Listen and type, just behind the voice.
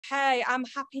Okay, I'm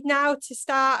happy now to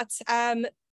start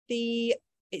the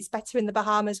It's Better in the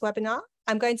Bahamas webinar.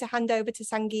 I'm going to hand over to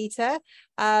Sangeeta.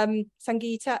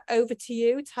 Sangeeta, over to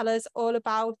you. Tell us all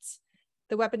about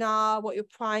the webinar, what your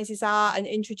prizes are, and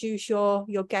introduce your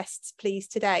guests, please,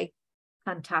 today.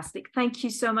 Fantastic. Thank you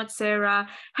so much, Sarah.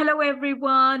 Hello,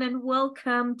 everyone, and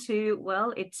welcome to,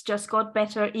 well, it's just got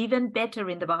better, even better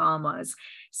in the Bahamas.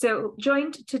 So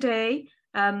joined today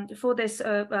for this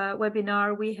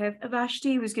webinar, we have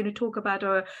Vashti, who's going to talk about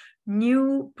our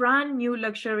brand new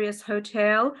luxurious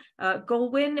hotel,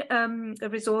 Goldwyn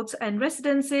Resorts and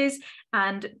Residences.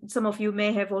 And some of you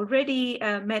may have already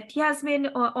met Yasmin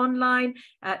online.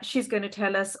 She's going to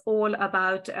tell us all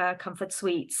about Comfort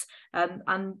Suites.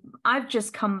 And I've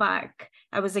just come back.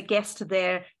 I was a guest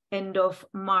there end of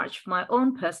March for my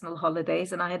own personal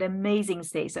holidays, and I had an amazing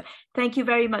stay. So thank you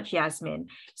very much, Yasmin.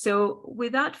 So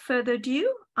without further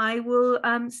ado, I will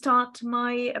start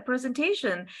my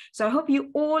presentation. So I hope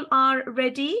you all are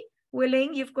ready,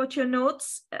 willing. You've got your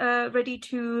notes ready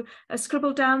to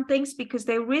scribble down things, because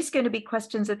there is going to be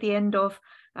questions at the end of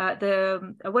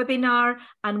the webinar,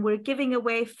 and we're giving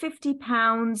away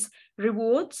 £50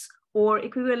 rewards or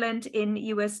equivalent in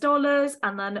US dollars.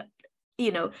 And then,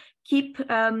 you know, keep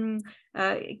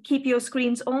your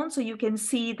screens on so you can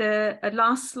see the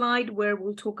last slide where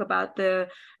we'll talk about the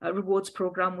rewards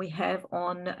program we have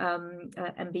on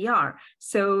MBR.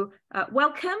 So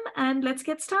welcome, and let's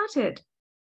get started.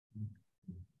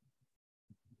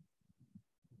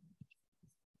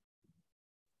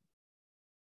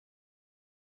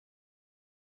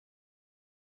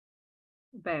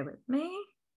 Bear with me.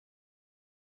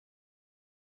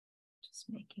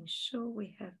 Making sure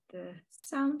we have the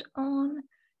sound on,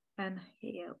 and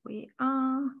here we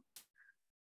are.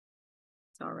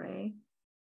 Sorry.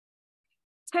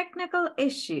 Technical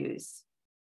issues.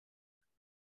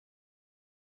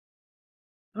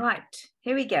 Right,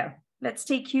 here we go. Let's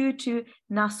take you to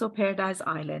Nassau Paradise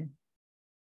Island.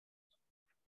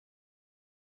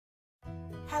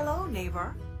 Hello,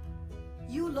 neighbor.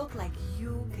 You look like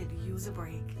you could use a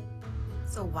break.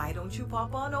 So why don't you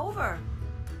pop on over?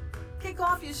 Kick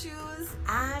off your shoes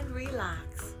and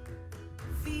relax.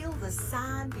 Feel the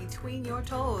sand between your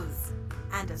toes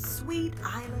and a sweet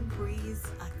island breeze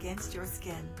against your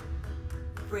skin.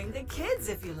 Bring the kids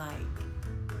if you like.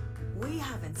 We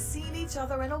haven't seen each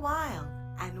other in a while,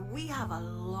 and we have a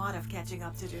lot of catching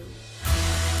up to do.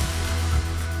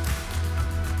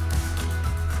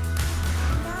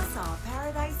 Nassau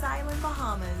Paradise Island,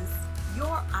 Bahamas.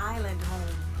 Your island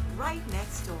home, right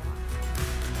next door.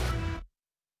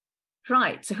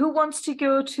 Right, so who wants to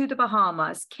go to the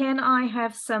Bahamas? Can I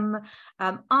have some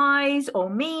eyes, or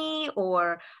me,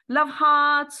 or love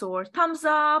hearts, or thumbs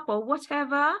up, or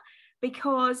whatever?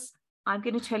 Because I'm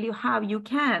going to tell you how you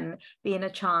can be in a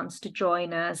chance to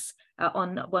join us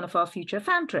on one of our future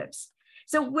fan trips.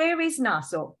 So where is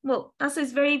Nassau? Well, Nassau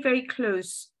is very, very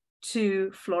close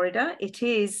to Florida. It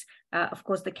is, of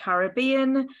course, the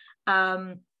Caribbean.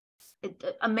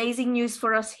 Amazing news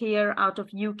for us here out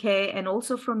of UK and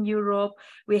also from Europe.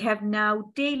 We have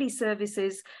now daily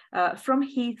services from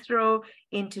Heathrow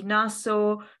into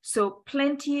Nassau, so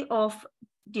plenty of,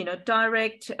 you know,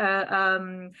 direct, you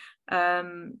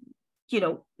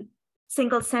know,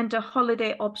 single center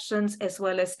holiday options, as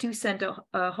well as two center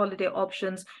holiday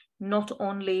options, not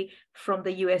only from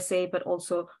the USA but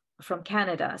also from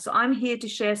Canada. So I'm here to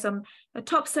share some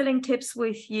top selling tips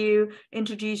with you,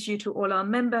 introduce you to all our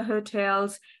member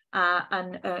hotels,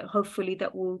 and hopefully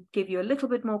that will give you a little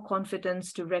bit more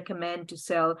confidence to recommend to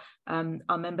sell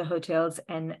our member hotels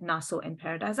in Nassau and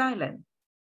Paradise Island.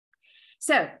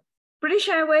 So British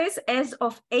Airways, as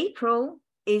of April,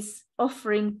 is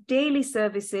offering daily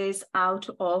services out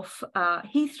of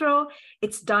Heathrow.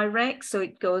 It's direct, so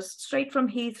it goes straight from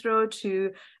Heathrow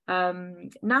to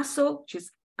Nassau, which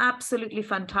is absolutely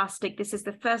fantastic. This is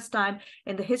the first time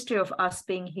in the history of us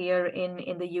being here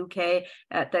in the UK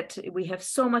that we have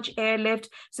so much airlift.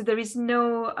 So there is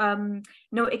no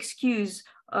excuse,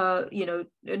 you know,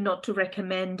 not to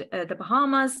recommend the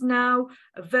Bahamas now.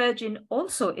 Virgin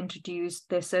also introduced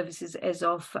their services as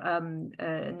of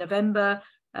November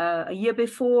a year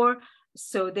before.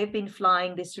 So they've been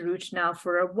flying this route now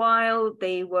for a while.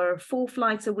 They were 4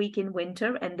 flights a week in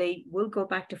winter, and they will go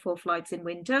back to 4 flights in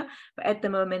winter. But at the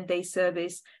moment, they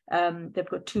service, they've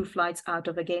got 2 flights out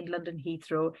of, again, London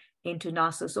Heathrow into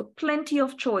Nassau. So plenty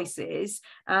of choices.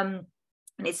 And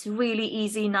it's really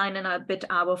easy, 9.5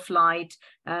 hour flight.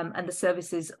 And the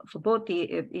services for both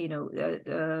the, you know,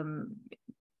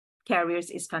 carriers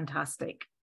is fantastic.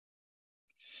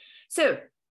 So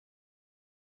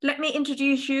Let me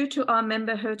introduce you to our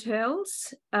member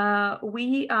hotels. I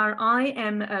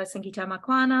am Sangeeta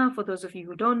Makwana. For those of you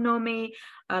who don't know me,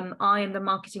 I am the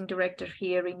marketing director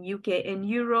here in UK and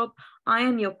Europe. I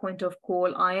am your point of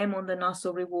call. I am on the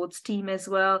Nassau Rewards team as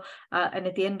well. And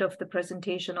at the end of the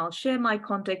presentation, I'll share my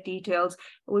contact details.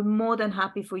 We're more than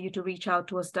happy for you to reach out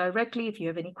to us directly if you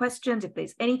have any questions, if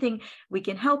there's anything we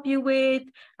can help you with,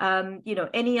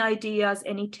 any ideas,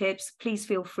 any tips, please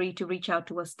feel free to reach out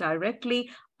to us directly,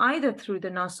 either through the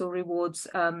Nassau Rewards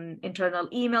internal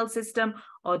email system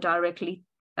or directly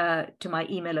to my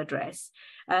email address.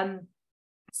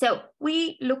 So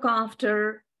we look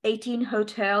after 18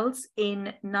 hotels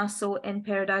in Nassau and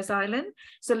Paradise Island.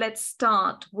 So let's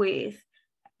start with,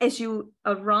 as you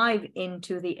arrive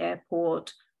into the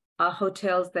airport,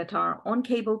 hotels that are on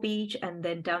Cable Beach and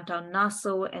then downtown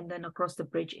Nassau and then across the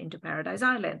bridge into Paradise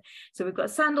Island. So we've got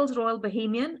Sandals Royal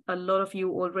Bohemian. A lot of you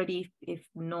already, if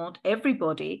not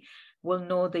everybody, will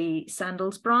know the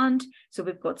Sandals brand. So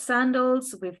we've got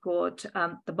Sandals, we've got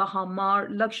the Bahamas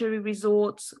Luxury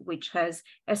Resorts, which has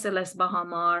SLS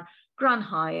Bahamas, Grand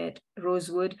Hyatt,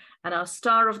 Rosewood, and our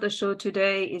star of the show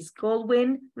today is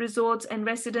Goldwyn Resorts and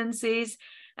Residences.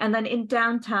 And then in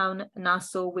downtown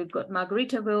Nassau, we've got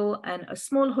Margaritaville and a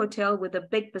small hotel with a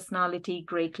big personality,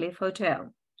 Grey Cliff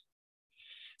Hotel.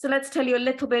 So let's tell you a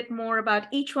little bit more about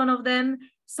each one of them.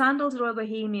 Sandals Royal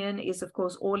Bohemian is, of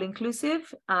course,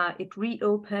 all-inclusive. It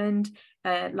reopened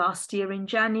last year in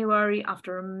January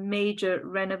after a major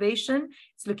renovation.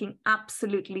 It's looking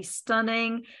absolutely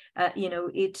stunning.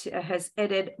 It has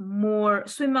added more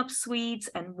swim-up suites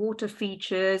and water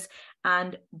features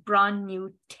and brand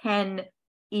new 10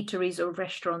 eateries or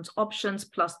restaurants options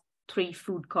plus 3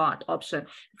 food cart option.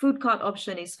 Food cart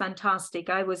option is fantastic.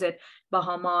 I was at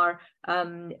Bahamas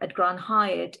at Grand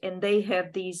Hyatt, and they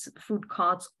have these food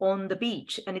carts on the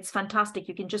beach, and it's fantastic.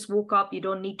 You can just walk up. You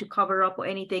don't need to cover up or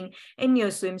anything in your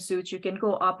swimsuits. You can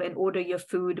go up and order your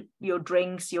food, your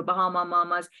drinks, your Bahama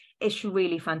Mamas. It's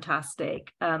really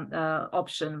fantastic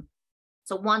option.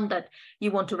 So one that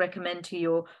you want to recommend to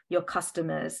your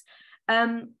customers.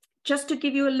 Just to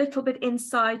give you a little bit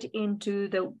insight into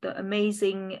the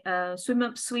amazing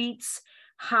swim-up suites,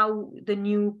 how the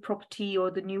new property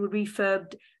or the new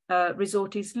refurbed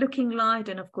resort is looking like.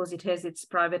 And of course, it has its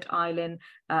private island,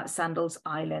 Sandals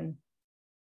Island.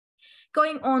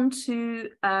 Going on to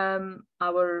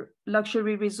our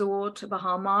luxury resort,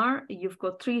 Bahamas, you've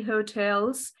got 3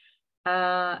 hotels.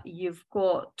 You've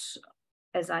got,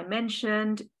 as I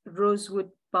mentioned, Rosewood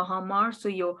Bahamas, so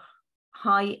your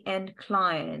high-end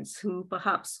clients who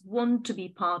perhaps want to be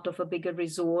part of a bigger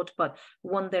resort but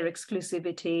want their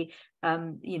exclusivity.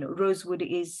 Rosewood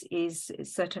is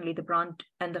certainly the brand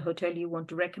and the hotel you want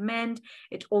to recommend.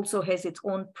 It also has its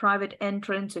own private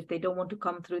entrance. If they don't want to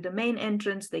come through the main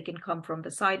entrance, they can come from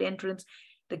the side entrance.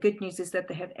 The good news is that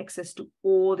they have access to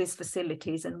all these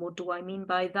facilities. And what do I mean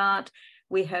by that?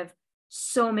 We have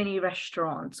so many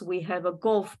restaurants, we have a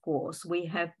golf course, we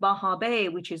have Baha Bay,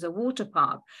 which is a water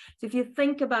park. So if you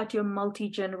think about your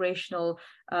multi-generational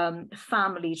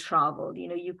family travel,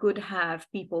 you could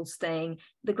have people staying,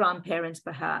 the grandparents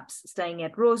perhaps, staying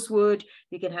at Rosewood.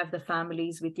 You can have the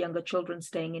families with younger children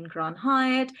staying in Grand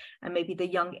Hyatt, and maybe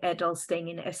the young adults staying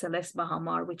in SLS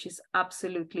Bahamas, which is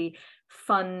absolutely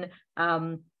fun.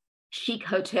 Chic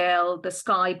hotel, the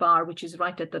Sky Bar, which is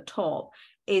right at the top,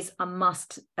 is a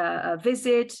must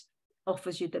visit,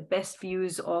 offers you the best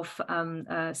views of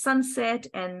sunset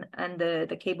and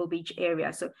the Cable Beach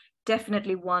area. So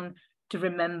definitely one to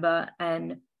remember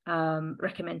and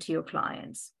recommend to your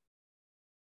clients.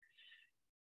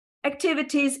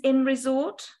 Activities in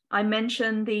resort. I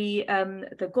mentioned the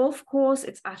golf course.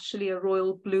 It's actually a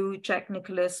Royal Blue Jack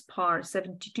Nicklaus Par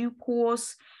 72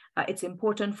 course. It's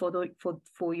important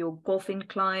for your golfing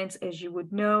clients, as you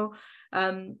would know.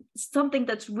 Something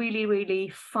that's really, really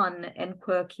fun and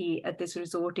quirky at this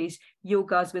resort is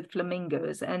yogas with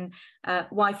flamingos. And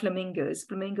why flamingos?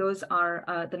 Flamingos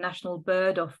are the national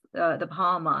bird of the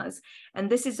Bahamas. And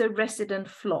this is a resident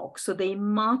flock. So they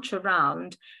march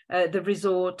around the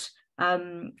resort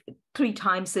 3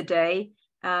 times a day.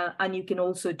 And you can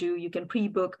also you can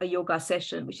pre-book a yoga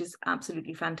session, which is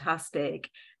absolutely fantastic.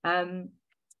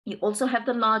 You also have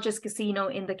the largest casino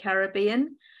in the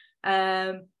Caribbean.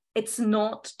 It's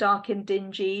not dark and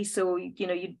dingy, so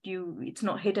it's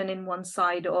not hidden in one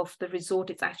side of the resort.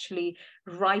 It's actually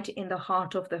right in the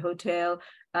heart of the hotel.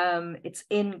 It's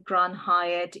in Grand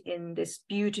Hyatt in this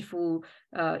beautiful,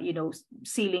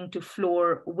 ceiling to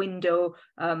floor window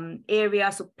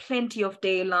area, so plenty of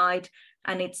daylight,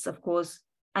 and it's of course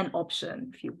an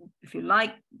option. If you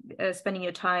like spending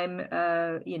your time,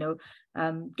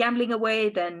 gambling away,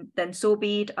 then so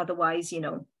be it. Otherwise,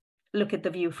 look at the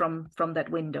view from that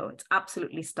window. It's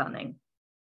absolutely stunning.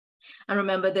 And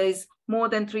remember, there's more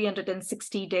than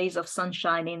 360 days of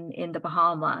sunshine in the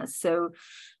Bahamas. So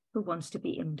who wants to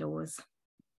be indoors?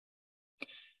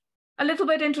 A little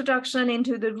bit introduction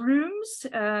into the rooms.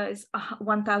 Is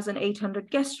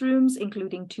 1,800 guest rooms,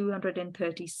 including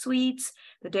 230 suites.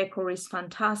 The decor is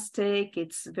fantastic.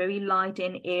 It's very light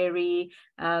and airy.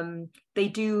 They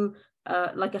do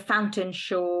like a fountain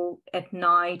show at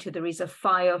night. There is a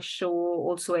fire show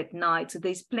also at night. So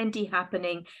there's plenty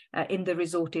happening in the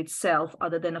resort itself,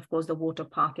 other than, of course, the water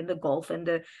park and the golf and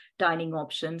the dining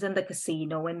options and the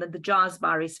casino. And the jazz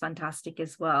bar is fantastic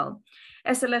as well.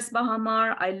 SLS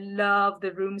Bahamar, I love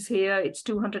the rooms here. It's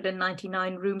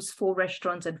 299 rooms, 4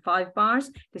 restaurants and 5 bars.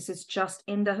 This is just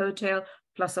in the hotel.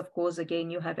 Plus, of course, again,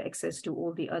 you have access to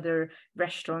all the other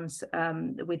restaurants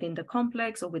within the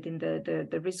complex or within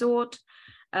the resort.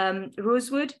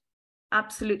 Rosewood,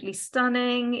 absolutely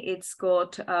stunning. It's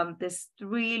got this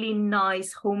really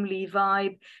nice homely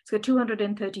vibe. It's got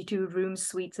 232 rooms,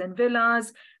 suites and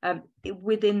villas.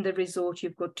 Within the resort,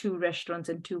 you've got 2 restaurants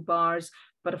and 2 bars.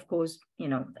 But of course,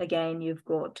 again, you've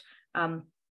got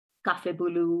Cafe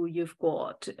Bulu, you've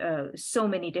got so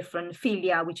many different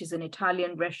Filia, which is an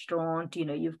Italian restaurant,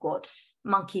 you've got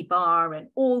Monkey Bar and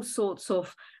all sorts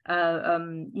of,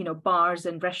 bars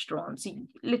and restaurants.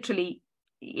 Literally,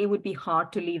 it would be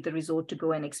hard to leave the resort to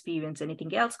go and experience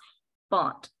anything else.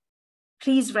 But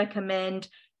please recommend,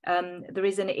 there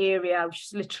is an area which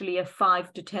is literally a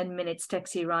 5 to 10 minutes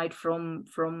taxi ride from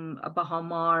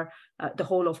Bahamar, the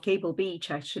whole of Cable Beach,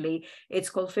 actually.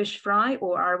 It's called Fish Fry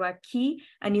or Arawak Key,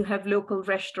 and you have local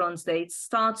restaurants there. It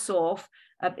starts off,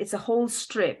 it's a whole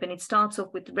strip, and it starts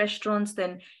off with restaurants,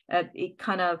 then it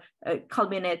kind of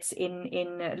culminates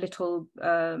in little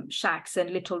shacks and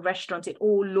little restaurants. It's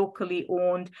all locally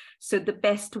owned. So the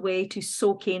best way to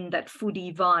soak in that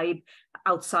foodie vibe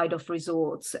outside of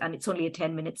resorts, and it's only a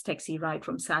 10 minutes taxi ride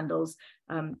from Sandals,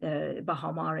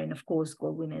 Bahamar, and of course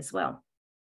Goldwyn as well.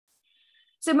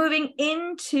 So moving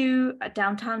into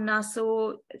downtown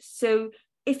Nassau, so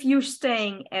if you're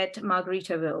staying at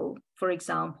Margaritaville, for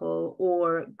example,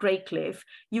 or Greycliff,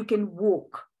 you can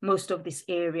walk most of this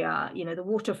area. The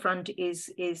waterfront is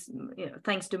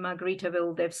thanks to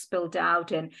Margaritaville, they've spilled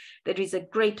out, and there is a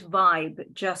great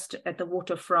vibe just at the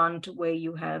waterfront where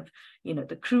you have,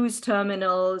 the cruise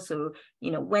terminals. So,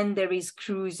 when there is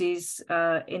cruises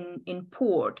in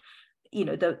port,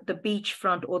 the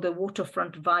beachfront or the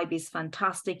waterfront vibe is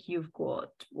fantastic. You've got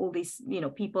all these,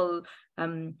 people,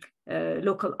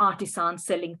 local artisans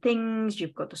selling things.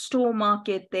 You've got the store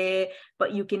market there,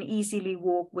 but you can easily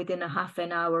walk within a half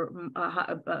an hour,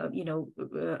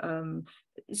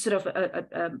 sort of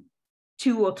a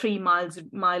 2 or 3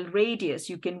 mile radius.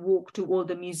 You can walk to all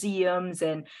the museums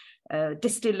and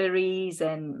distilleries,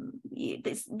 and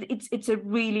it's a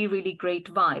really, really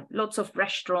great vibe. Lots of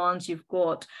restaurants. You've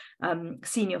got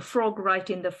Senior Frog right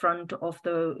in the front of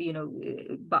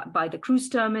the, by the cruise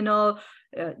terminal.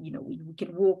 We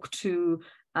can walk to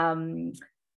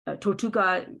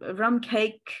Tortuga rum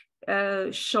cake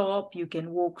shop. You can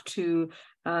walk to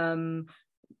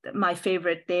my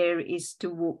favorite there is to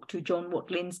walk to John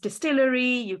Watlin's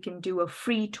distillery. You can do a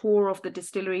free tour of the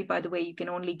distillery. By the way, you can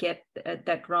only get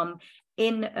that rum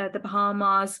in the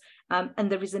Bahamas.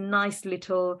 And there is a nice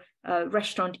little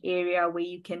restaurant area where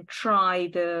you can try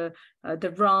the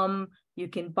rum. You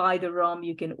can buy the rum,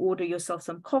 you can order yourself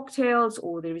some cocktails,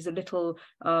 or there is a little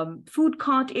food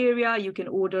cart area. You can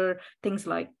order things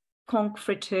like conch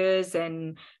fritters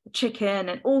and chicken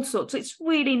and all sorts. So it's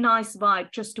really nice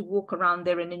vibe just to walk around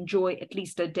there and enjoy at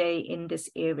least a day in this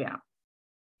area.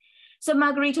 So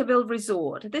Margaritaville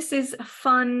Resort, this is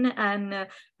fun, and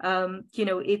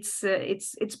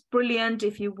it's brilliant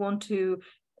if you want to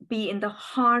be in the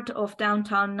heart of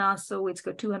downtown Nassau. It's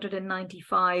got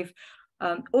 295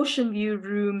 ocean view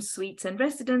rooms, suites and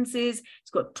residences.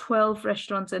 It's got 12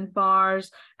 restaurants and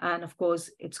bars, and of course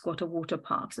it's got a water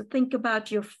park. So think about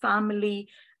your family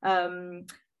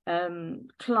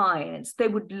clients. They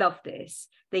would love this.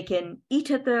 They can eat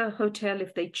at the hotel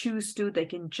if they choose to. They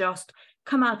can just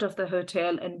come out of the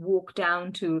hotel and walk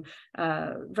down to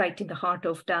right in the heart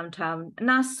of downtown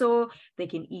Nassau. They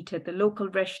can eat at the local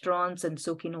restaurants and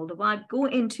soak in all the vibe. Go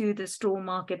into the store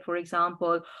market, for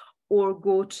example, or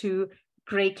go to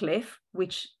Greycliff,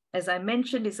 which, as I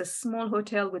mentioned, is a small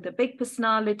hotel with a big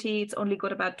personality. It's only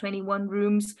got about 21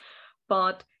 rooms,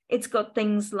 but it's got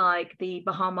things like the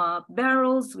Bahama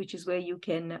Barrels, which is where you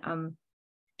can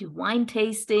do wine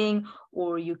tasting,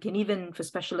 or you can even, for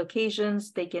special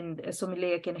occasions, a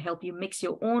sommelier can help you mix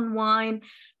your own wine.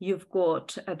 You've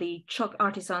got the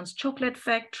Artisan's Chocolate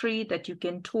Factory that you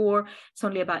can tour. It's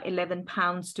only about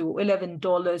 £11 to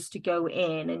 $11 to go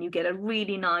in, and you get a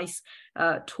really nice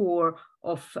tour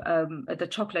of the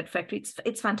chocolate factory.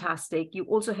 It's fantastic. You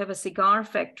also have a cigar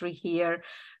factory here.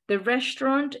 The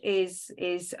restaurant is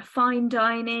fine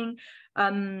dining.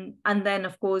 And then,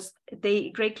 of course,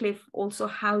 Grey Cliff also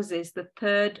houses the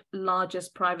third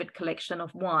largest private collection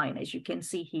of wine, as you can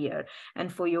see here.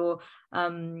 And for your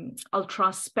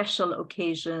ultra special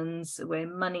occasions where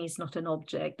money is not an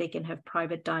object, they can have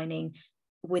private dining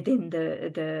within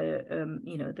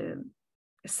the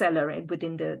cellar and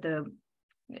within the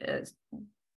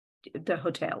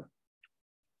hotel.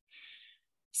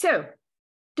 So,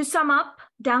 to sum up,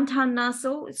 downtown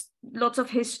Nassau is lots of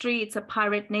history. It's a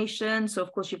pirate nation. So,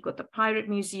 of course, you've got the pirate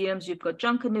museums, you've got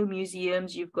Junkanoo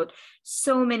museums, you've got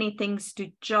so many things to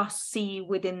just see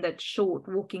within that short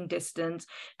walking distance.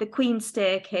 The Queen's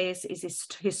Staircase is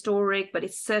historic, but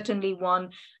it's certainly one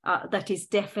that is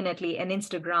definitely an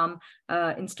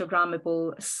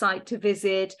Instagrammable site to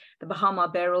visit. The Bahama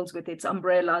Barrels with its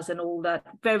umbrellas and all that,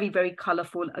 very, very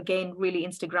colorful. Again, really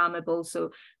Instagrammable.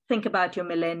 So think about your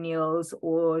millennials,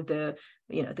 or the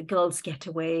girls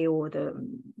getaway, or the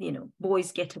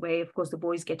boys getaway. Of course, the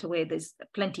boys getaway, there's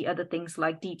plenty other things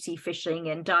like deep sea fishing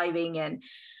and diving and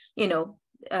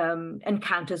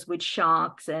encounters with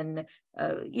sharks and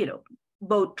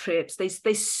boat trips.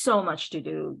 There's so much to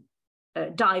do.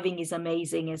 Diving is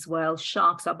amazing as well.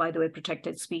 Sharks are, by the way,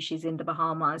 protected species in the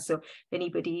Bahamas, so if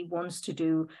anybody wants to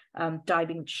do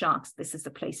diving with sharks, this is the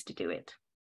place to do it.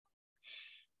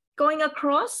 Going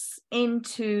across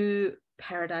into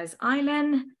Paradise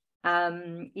Island,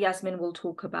 Yasmin will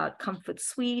talk about Comfort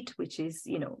Suite, which is,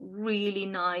 really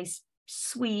nice,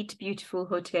 sweet, beautiful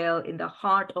hotel in the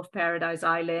heart of Paradise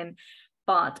Island.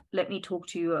 But let me talk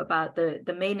to you about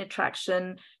the main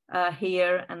attraction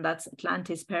here, and that's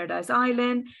Atlantis Paradise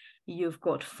Island. You've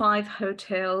got 5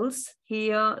 hotels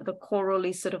here. The Coral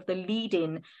is sort of the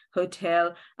lead-in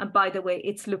hotel. And by the way,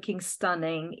 it's looking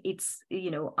stunning. It's,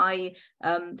 I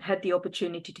had the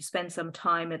opportunity to spend some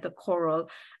time at the Coral,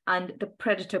 and the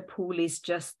predator pool is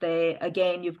just there.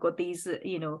 Again, you've got these,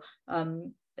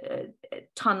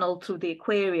 tunnel through the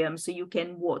aquarium, so you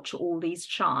can watch all these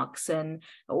sharks and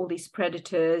all these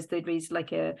predators. There is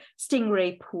like a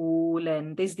stingray pool,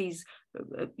 and there's these,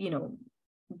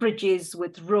 bridges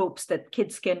with ropes that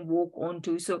kids can walk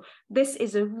onto. So this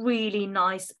is a really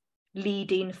nice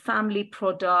lead-in family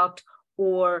product,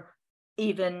 or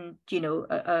even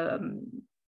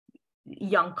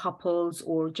young couples,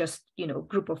 or just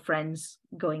group of friends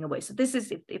going away. So this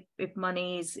is if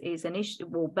money is an issue,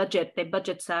 or they're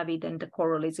budget savvy, then the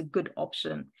Coral is a good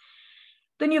option.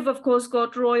 Then you've of course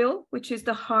got Royal, which is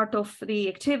the heart of the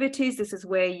activities. This is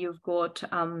where you've got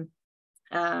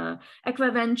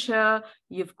Aquaventure,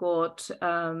 you've got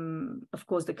of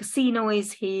course the casino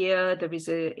is here. There is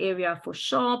an area for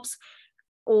shops.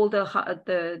 All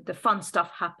the fun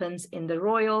stuff happens in the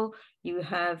Royal. You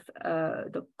have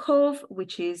the Cove,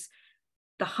 which is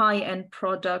the high-end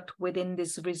product within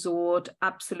this resort.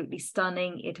 Absolutely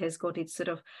stunning. It has got its sort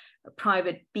of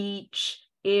private beach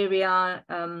area,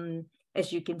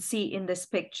 as you can see in this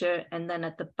picture. And then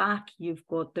at the back, you've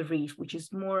got the Reef, which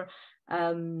is more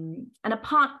an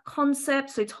apart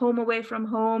concept. So it's home away from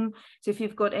home. So if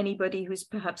you've got anybody who's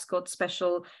perhaps got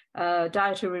special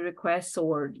dietary requests,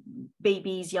 or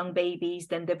babies, young babies,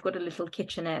 then they've got a little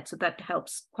kitchenette. So that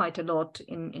helps quite a lot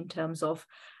in terms of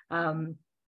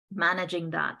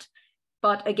managing that.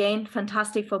 But again,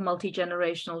 fantastic for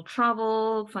multi-generational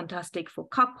travel, fantastic for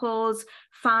couples,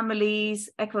 families.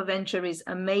 Aquaventure is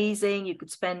amazing. You could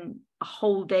spend a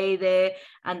whole day there,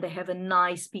 and they have a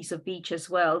nice piece of beach as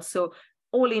well. So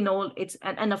all in all, it's,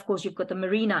 and of course, you've got the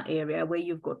marina area where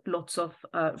you've got lots of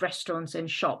restaurants and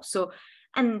shops. So,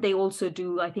 and they also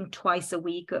do, I think, twice a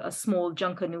week, a small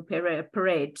Junkanoo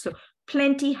parade. So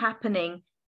plenty happening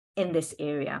in this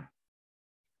area.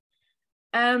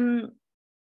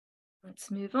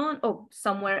 Let's move on. Oh,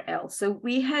 somewhere else. So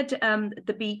we had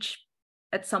the beach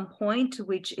at some point,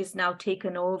 which is now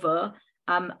taken over,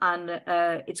 and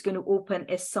it's going to open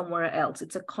as somewhere else.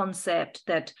 It's a concept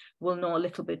that we'll know a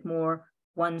little bit more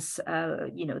once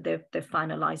they've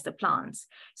finalized the plans.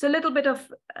 So a little bit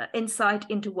of insight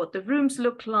into what the rooms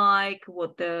look like,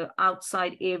 what the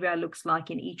outside area looks like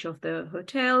in each of the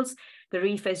hotels. The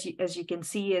Reef, as you can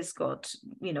see, has got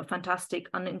fantastic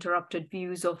uninterrupted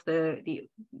views of the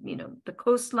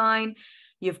coastline.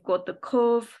 You've got the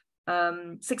Cove,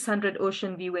 600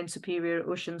 ocean view and superior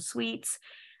ocean suites.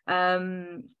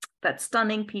 That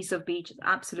stunning piece of beach is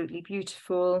absolutely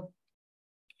beautiful.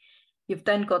 You've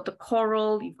then got the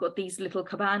coral, you've got these little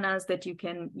cabanas that you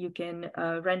can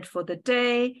rent for the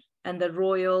day, and the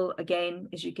Royal, again,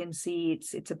 as you can see,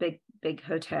 it's a big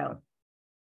hotel.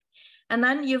 And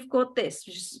then you've got this,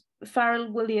 which is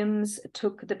Pharrell Williams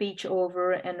took the beach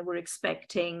over, and we're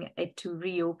expecting it to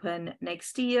reopen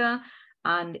next year,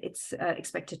 and it's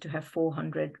expected to have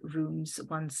 400 rooms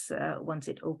once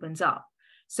it opens up.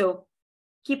 So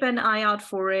keep an eye out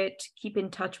for it. Keep in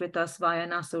touch with us via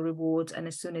Nassau Rewards, and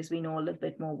as soon as we know a little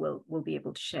bit more, we'll be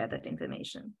able to share that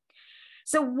information.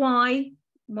 So why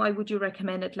would you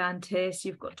recommend Atlantis?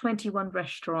 You've got 21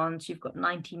 restaurants, you've got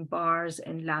 19 bars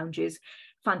and lounges,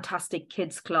 fantastic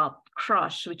kids club.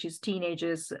 Crush, which is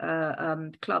teenagers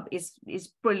club, is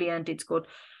brilliant. It's got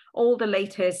all the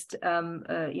latest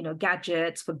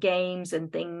gadgets for games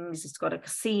and things. It's got a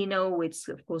casino. It's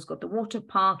of course got the water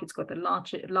park. It's got the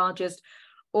largest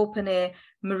open air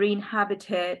marine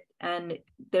habitat, and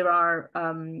there are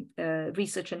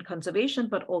research and conservation,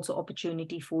 but also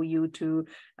opportunity for you to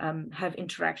have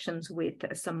interactions with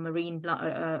some marine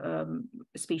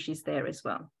species there as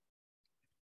well.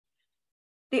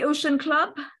 The Ocean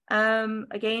Club,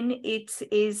 again, it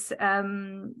is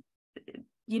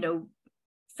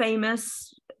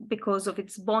famous because of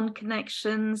its Bond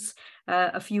connections,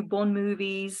 a few Bond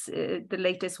movies, the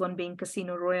latest one being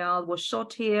Casino Royale was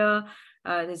shot here.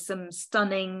 There's some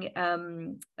stunning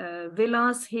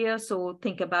villas here. So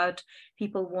think about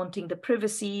people wanting the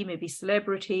privacy, maybe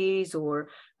celebrities or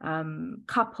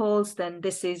couples, then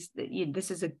this is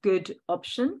a good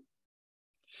option.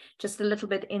 Just a little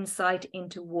bit insight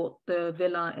into what the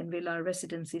villa and villa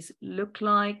residencies look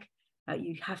like.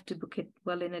 You have to book it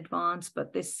well in advance,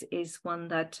 but this is one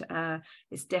that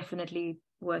is definitely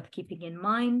worth keeping in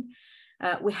mind.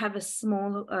 We have a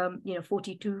small,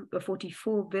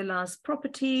 44 villas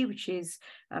property, which is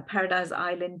Paradise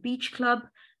Island Beach Club.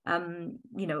 Again,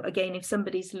 if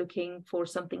somebody's looking for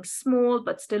something small,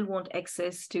 but still want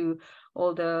access to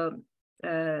all the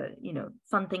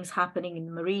fun things happening in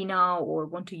the marina, or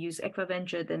want to use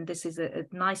Aquaventure, then this is a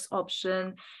nice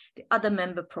option. The other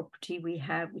member property we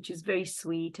have, which is very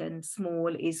sweet and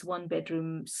small, is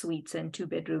 1-bedroom suites and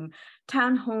 2-bedroom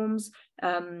townhomes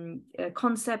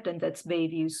concept, and that's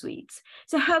Bayview Suites.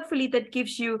 So hopefully that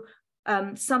gives you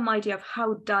some idea of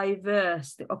how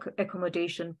diverse the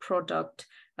accommodation product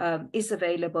is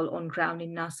available on ground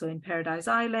in Nassau and Paradise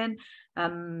Island.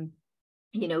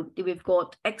 We've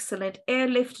got excellent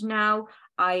airlift now.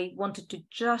 I wanted to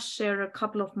just share a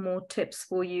couple of more tips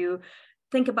for you.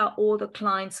 Think about all the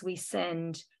clients we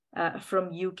send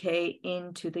from UK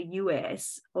into the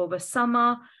US over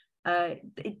summer.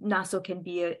 Nassau can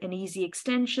be an easy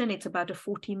extension. It's about a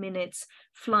 40 minutes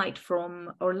flight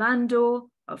from Orlando,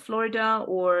 Florida,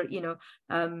 or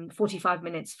 45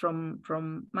 minutes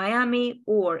from Miami,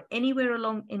 or anywhere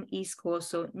along in East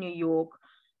Coast, so New York,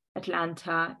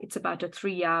 Atlanta. It's about a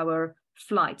 3-hour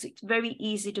flight. So it's very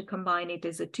easy to combine it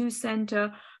as a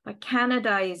 2-center. But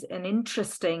Canada is an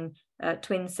interesting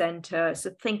twin center. So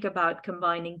think about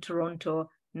combining Toronto,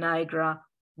 Niagara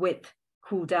with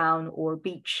cool down or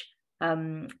beach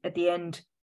at the end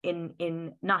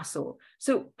in Nassau.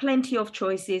 So plenty of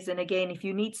choices. And again, if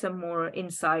you need some more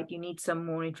insight, you need some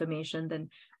more information, then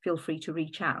feel free to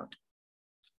reach out.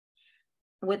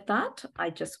 With that, I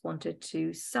just wanted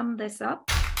to sum this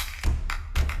up.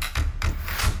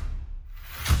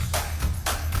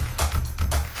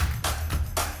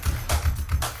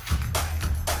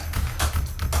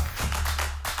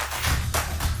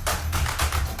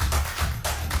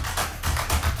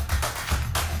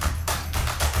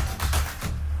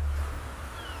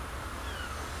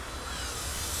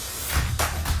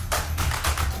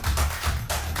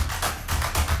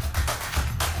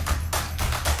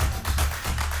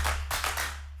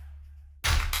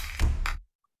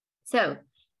 So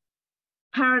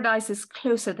paradise is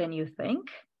closer than you think.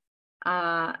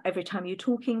 Every time you're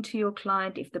talking to your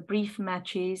client, if the brief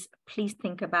matches, please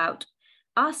think about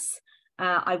us.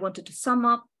 I wanted to sum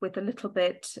up with a little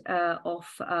bit of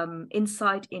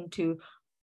insight into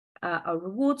our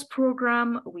rewards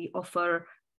program. We offer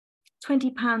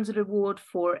 £20 reward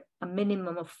for a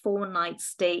minimum of 4 nights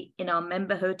stay in our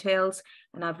member hotels,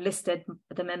 and I've listed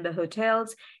the member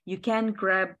hotels. You can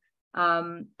grab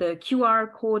the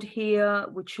QR code here,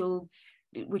 which will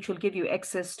give you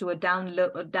access to a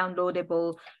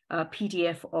downloadable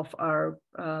PDF of our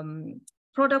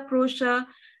product brochure.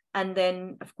 And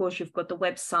then, of course, you've got the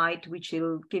website, which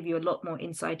will give you a lot more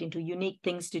insight into unique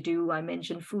things to do. I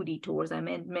mentioned foodie tours. I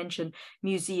mentioned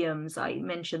museums. I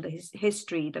mentioned the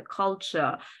history, the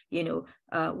culture,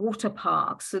 water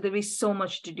parks. So there is so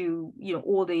much to do, you know,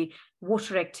 all the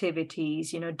water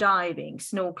activities, you know, diving,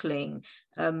 snorkeling,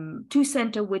 to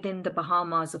center within the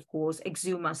Bahamas, of course,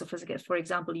 Exuma. So for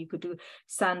example, you could do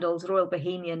Sandals, Royal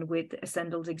Bahamian with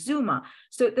Sandals Exuma.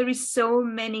 So there is so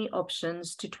many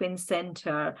options to twin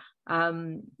center,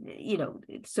 you know,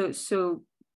 so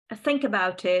think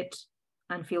about it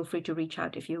and feel free to reach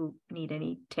out if you need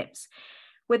any tips.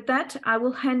 With that, I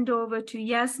will hand over to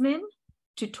Yasmin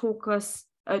to talk us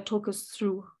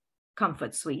through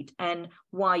Comfort Suite and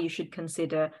why you should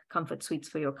consider Comfort Suites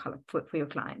for your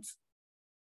clients.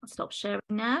 I'll stop sharing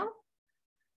now.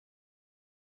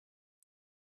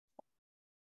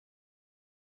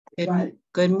 Good morning.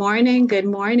 Good morning. Good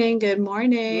morning.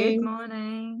 Good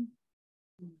morning.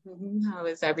 How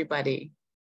is everybody?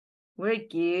 We're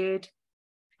good.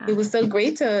 It was so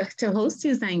great to host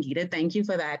you, Sangeeta. Thank you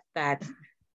for that.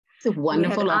 It's a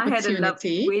wonderful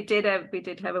opportunity. We did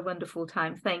have a wonderful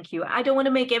time. Thank you. I don't want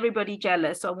to make everybody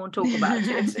jealous, so I won't talk about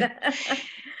it. You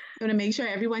want to make sure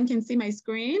everyone can see my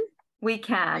screen? We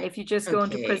can, if you just go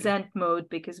into present mode,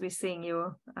 because we're seeing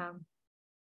you.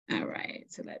 All right,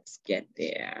 so let's get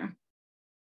there.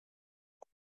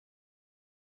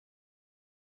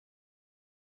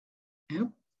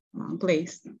 Oh, wrong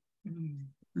place.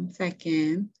 1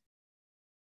 second.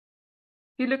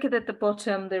 If you look at the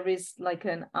bottom, there is like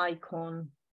an icon.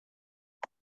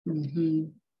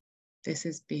 This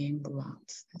is being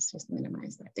blocked. Let's just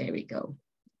minimize that. There we go.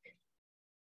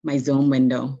 My Zoom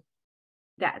window.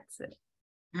 That's it.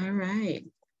 All right.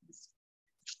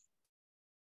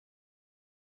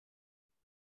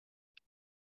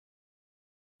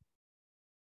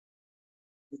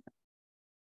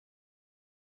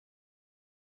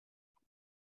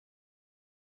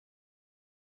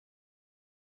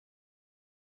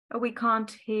 Oh, we can't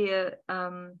hear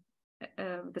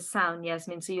the sound,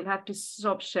 Yasmin, so you'll have to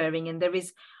stop sharing. And there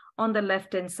is, on the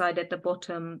left-hand side at the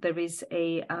bottom, there is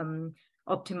a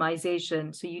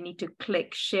optimization. So you need to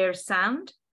click share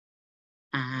sound.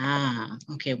 Ah,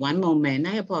 okay, one moment.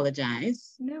 I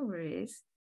apologize. No worries.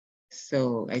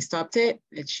 So I stopped it.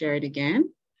 Let's share it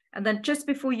again. And then just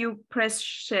before you press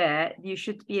share, you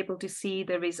should be able to see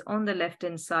there is on the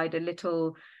left-hand side a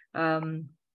little,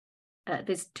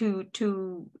 there's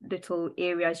two little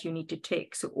areas you need to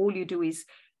tick. So all you do is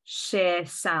share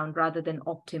sound rather than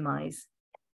optimize.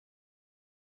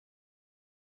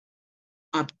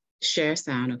 Share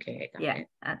sound, okay. Yeah,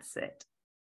 that's it.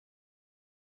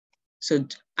 So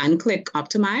unclick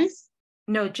optimize?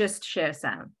 No, just share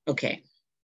sound. Okay.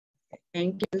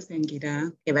 Thank you, Sangeeta.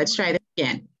 Okay, let's try this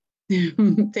again.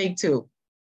 Take two.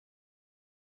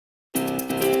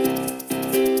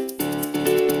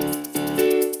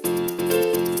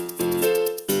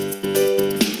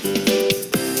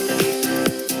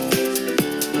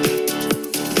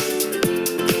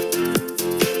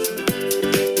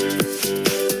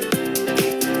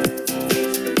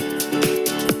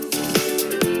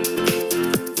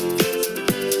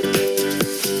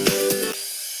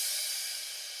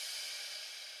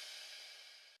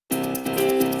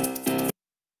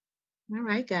 All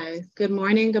right, guys. Good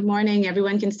morning. Good morning.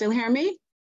 Everyone can still hear me?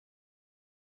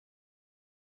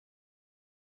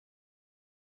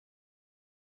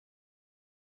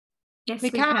 Yes,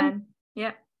 we can.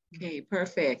 Yeah. Okay,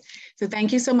 perfect. So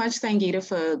thank you so much, Sangeeta,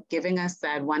 for giving us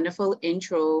that wonderful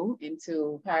intro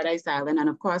into Paradise Island and,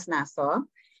 of course, Nassau.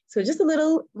 So just a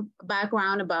little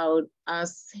background about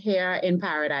us here in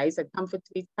Paradise at Comfort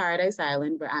Suites Paradise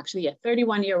Island. We're actually a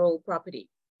 31-year-old property.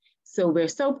 So we're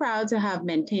so proud to have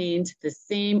maintained the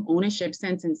same ownership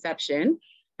since inception.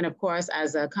 And of course,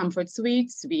 as a Comfort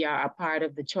Suites, we are a part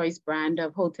of the Choice brand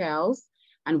of hotels.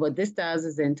 And what this does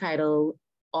is entitle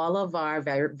all of our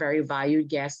very, very valued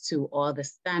guests to all the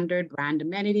standard brand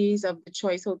amenities of the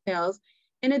Choice hotels,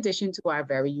 in addition to our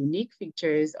very unique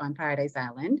features on Paradise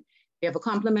Island. We have a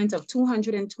complement of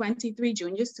 223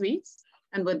 junior suites.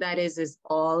 And what that is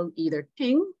all either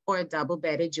king or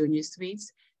double-bedded junior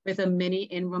suites, with a mini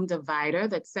in-room divider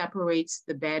that separates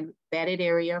the bedded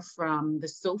area from the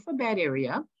sofa bed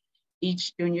area.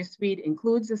 Each junior suite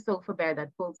includes a sofa bed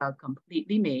that pulls out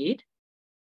completely made.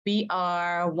 We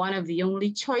are one of the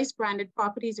only Choice branded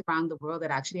properties around the world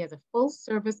that actually has a full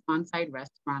service on-site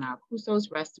restaurant, our Crusoe's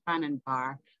restaurant and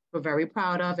bar. We're very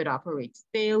proud of it. Operates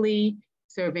daily,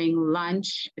 serving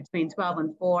lunch between 12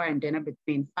 and 4 and dinner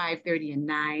between 5:30 and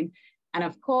 9. And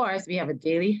of course, we have a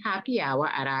daily happy hour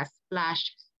at our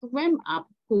Splash Swim Up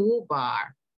Pool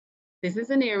Bar. This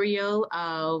is an aerial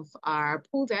of our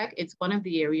pool deck. It's one of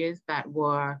the areas that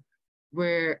were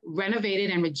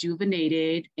renovated and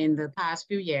rejuvenated in the past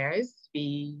few years.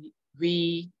 We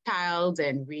re-tiled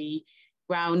and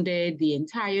grounded the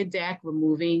entire deck,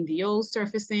 removing the old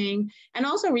surfacing, and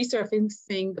also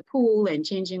resurfacing the pool and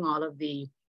changing all of the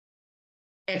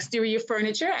exterior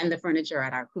furniture and the furniture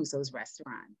at our Crusoe's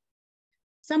restaurant.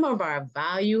 Some of our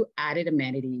value-added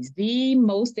amenities. The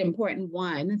most important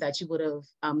one that you would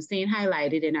have seen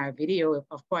highlighted in our video,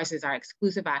 of course, is our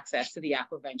exclusive access to the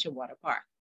Aquaventure Water Park.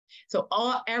 So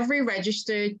every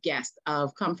registered guest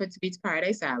of Comfort Suites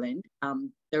Paradise Island,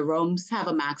 the rooms have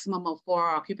a maximum of 4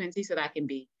 occupancy, so that can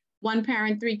be 1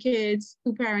 parent, 3 kids,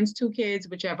 2 parents, 2 kids,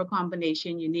 whichever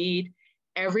combination you need.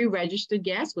 Every registered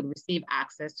guest would receive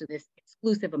access to this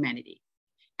exclusive amenity.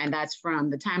 And that's from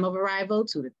the time of arrival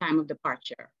to the time of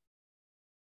departure.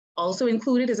 Also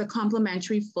included is a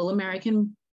complimentary full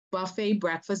American buffet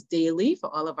breakfast daily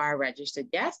for all of our registered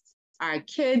guests. Our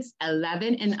kids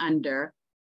 11 and under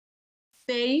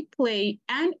stay, play,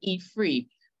 and eat free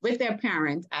with their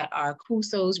parents at our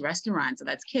Crusoe's restaurant. So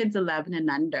that's kids 11 and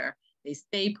under. They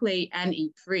stay, play, and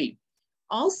eat free.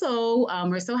 Also,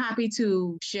 we're so happy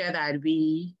to share that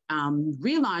we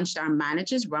relaunched our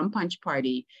Manager's Rum Punch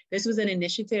Party. This was an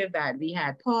initiative that we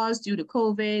had paused due to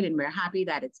COVID, and we're happy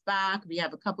that it's back. We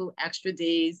have a couple extra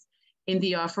days in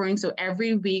the offering. So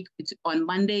every week on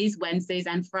Mondays, Wednesdays,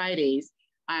 and Fridays,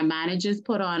 our managers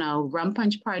put on a rum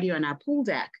punch party on our pool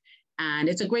deck. And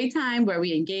it's a great time where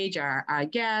we engage our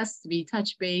guests, we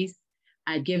touch base.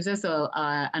 It gives us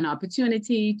an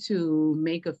opportunity to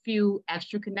make a few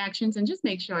extra connections and just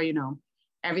make sure, you know,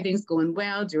 everything's going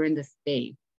well during the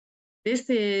stay. This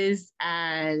is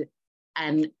an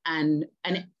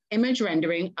image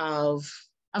rendering of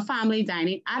a family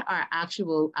dining at our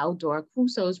actual outdoor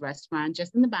Crusoe's restaurant.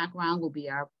 Just in the background will be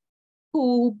our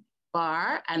pool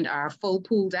bar and our full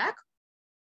pool deck.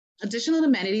 Additional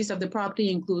amenities of the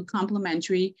property include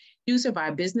complimentary use of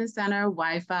our business center,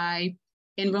 Wi-Fi,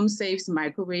 in-room safes,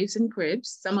 microwaves, and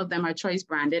cribs. Some of them are choice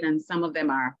branded and some of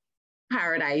them are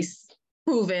Paradise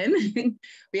proven.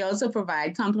 We also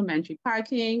provide complimentary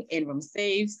parking, in-room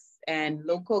safes, and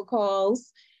local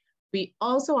calls. We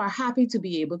also are happy to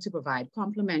be able to provide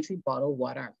complimentary bottled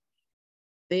water.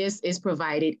 This is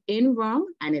provided in-room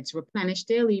and it's replenished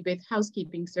daily with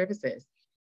housekeeping services.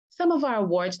 Some of our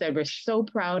awards that we're so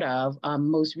proud of,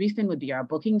 most recent would be our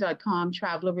Booking.com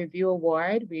Traveler Review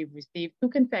Award. We've received 2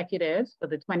 consecutives for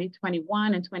the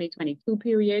 2021 and 2022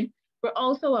 period. We're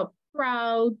also a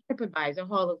proud TripAdvisor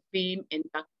Hall of Fame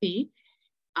inductee.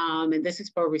 And this is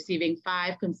for receiving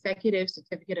 5 consecutive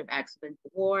Certificate of Excellence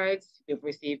Awards. We've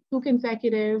received 2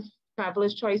 consecutive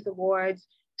Traveler's Choice Awards,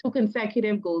 2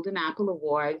 consecutive Golden Apple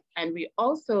Awards, and we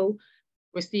also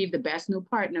received the Best New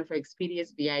Partner for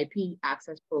Expedia's VIP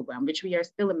Access Program, which we are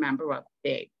still a member of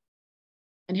today.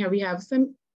 And here we have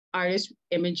some artist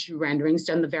image renderings.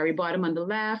 On the very bottom on the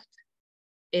left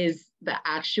is the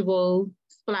actual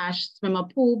splash swimmer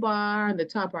pool bar. On the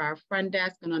top are our front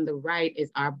desk, and on the right is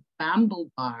our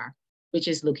bamboo bar, which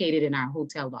is located in our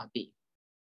hotel lobby.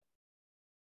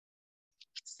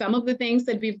 Some of the things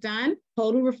that we've done,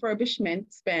 total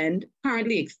refurbishment spend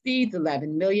currently exceeds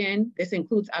 11 million. This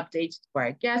includes updates to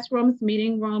our guest rooms,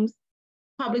 meeting rooms,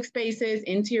 public spaces,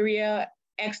 interior,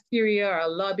 exterior, our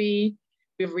lobby.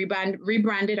 We've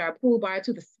rebranded our pool bar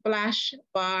to the Splash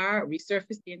Bar,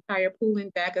 resurfaced the entire pool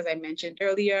and deck, as I mentioned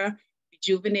earlier,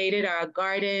 rejuvenated our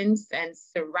gardens and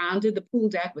surrounded the pool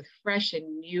deck with fresh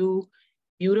and new,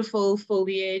 beautiful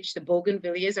foliage. The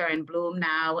bougainvilleas are in bloom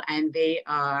now, and they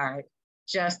are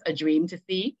just a dream to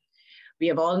see. We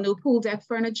have all new pool deck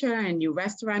furniture and new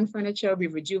restaurant furniture.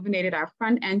 We've rejuvenated our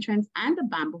front entrance and the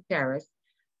bamboo terrace.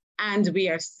 And we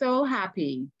are so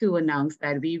happy to announce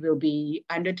that we will be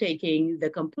undertaking the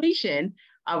completion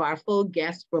of our full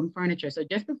guest room furniture. So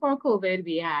just before COVID,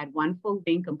 we had 1 full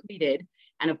wing completed.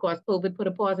 And of course, COVID put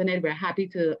a pause on it. We're happy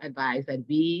to advise that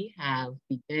we have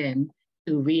begun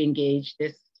to re-engage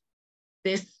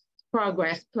this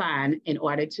progress plan in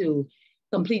order to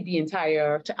complete the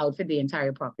to outfit the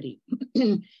entire property.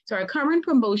 So our current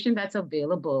promotion that's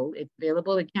available, it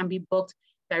can be booked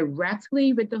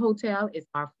directly with the hotel, is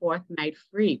our 4th night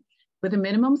free. With a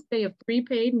minimum stay of 3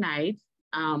 paid nights,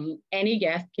 any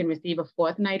guest can receive a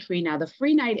 4th night free. Now the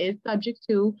free night is subject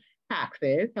to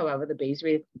taxes. However, the base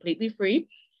rate is completely free.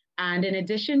 And in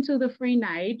addition to the free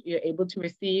night, you're able to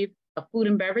receive a food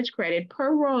and beverage credit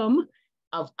per room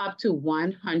of up to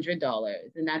 $100.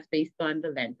 And that's based on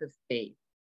the length of stay.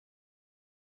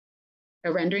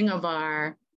 A rendering of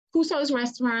our Crusoe's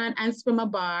restaurant and swimmer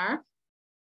bar.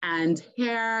 And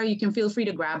here you can feel free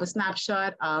to grab a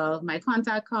snapshot of my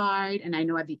contact card. And I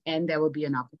know at the end there will be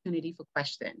an opportunity for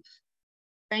questions.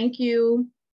 Thank you.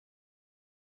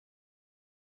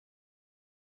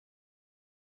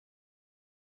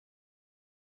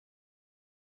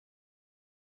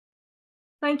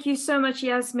 Thank you so much,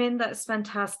 Yasmin. That's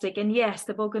fantastic. And yes,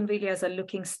 the bougainvilleas are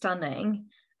looking stunning.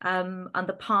 And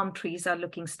the palm trees are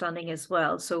looking stunning as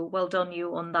well. So well done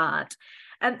you on that.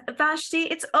 And Vashti,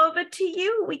 it's over to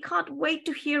you. We can't wait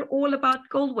to hear all about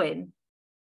Goldwyn.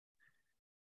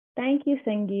 Thank you,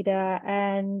 Sangeeta,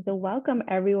 and welcome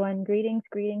everyone. Greetings,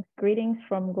 greetings, greetings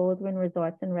from Goldwyn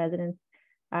Resorts and Residences.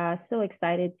 So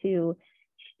excited to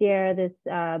share this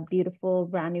beautiful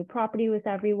brand new property with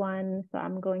everyone. So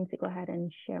I'm going to go ahead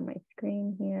and share my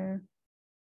screen here.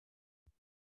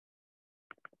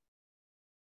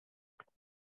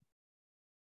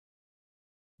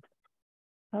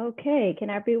 Okay, can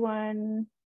everyone?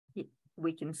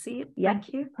 We can see it. Yes,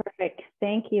 thank you. Perfect,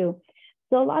 thank you.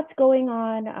 So lots going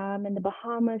on in the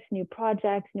Bahamas, new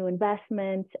projects, new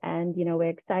investments, and we're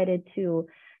excited to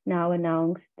now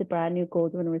announce the brand new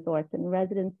Goldwyn Resorts and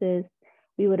Residences.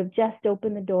 We would have just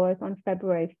opened the doors on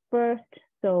February 1st,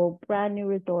 so brand new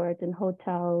resort and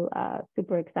hotel,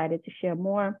 super excited to share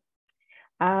more.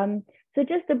 So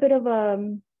just a bit of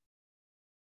a,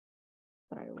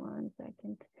 sorry, one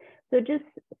second. So just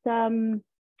some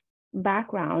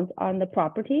background on the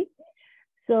property.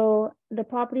 So the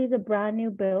property is a brand new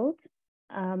build.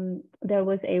 There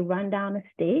was a rundown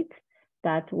estate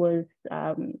that was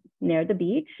near the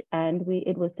beach, and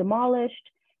it was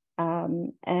demolished,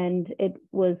 and it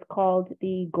was called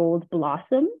the Gold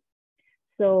Blossom.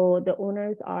 So the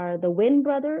owners are the Wynn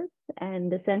brothers,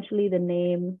 and essentially the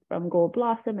name from Gold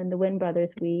Blossom and the Wynn brothers,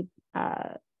 we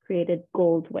created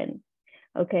Goldwyn.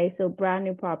 Okay, so brand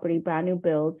new property, brand new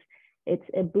build. It's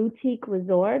a boutique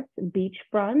resort,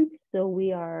 beachfront. So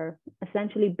we are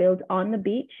essentially built on the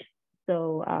beach.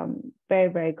 So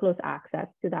very, very close access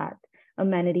to that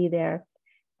amenity there.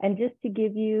 And just to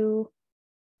give you,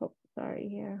 oh, sorry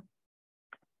here.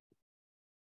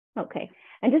 Okay,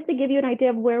 and just to give you an idea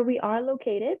of where we are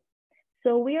located.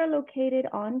 So we are located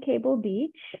on Cable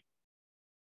Beach.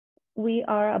 We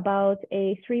are about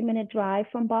a 3-minute drive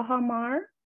from Bahamas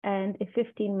and a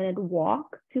 15-minute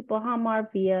walk to Bahamas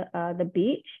via the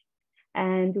beach.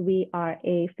 And we are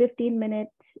a 15-minute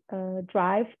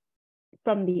drive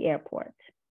from the airport,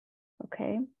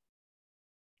 okay?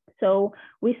 So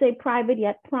we say private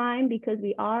yet prime because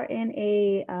we are in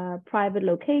a private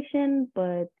location,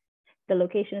 but the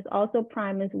location is also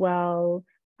prime as well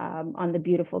on the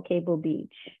beautiful Cable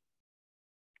Beach.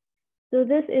 So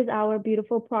this is our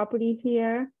beautiful property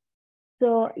here.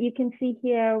 So you can see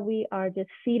here, we are just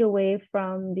feet away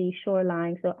from the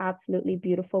shoreline. So absolutely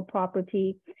beautiful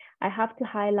property. I have to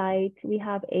highlight, we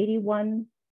have 81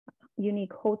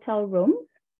 unique hotel rooms.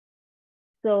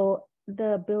 So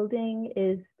the building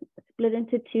is split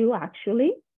into two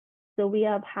actually. So we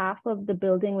have half of the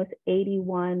building with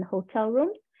 81 hotel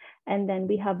rooms. And then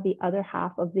we have the other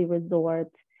half of the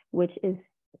resort, which is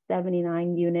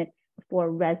 79 units for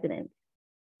residents.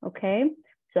 Okay,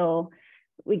 so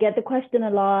we get the question a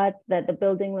lot that the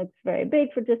building looks very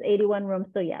big for just 81 rooms.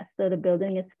 So yes, so the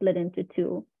building is split into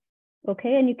two.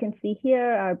 Okay, and you can see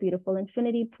here our beautiful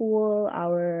infinity pool,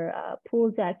 our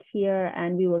pool deck here,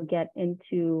 and we will get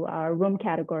into our room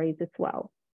categories as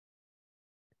well.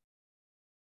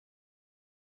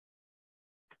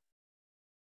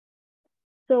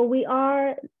 So we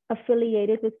are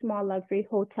affiliated with Small Luxury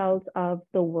Hotels of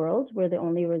the World. We're the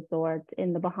only resort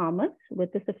in the Bahamas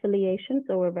with this affiliation,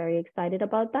 so we're very excited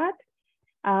about that.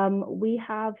 We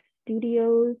have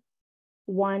studios,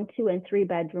 1, 2, and 3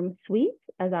 bedroom suites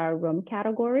as our room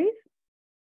categories.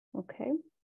 Okay.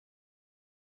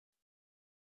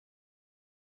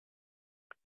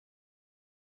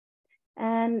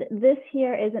 And this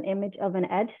here is an image of an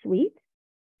Edge suite,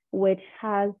 which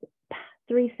has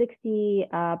 360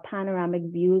 panoramic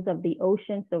views of the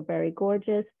ocean, so very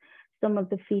gorgeous. Some of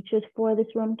the features for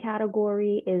this room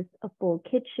category is a full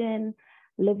kitchen,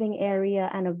 living area,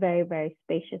 and a very, very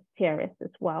spacious terrace as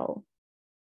well.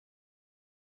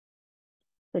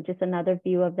 So just another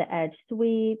view of the Edge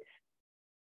suite.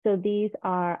 So these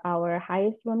are our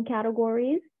highest room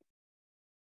categories.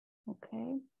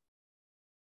 Okay.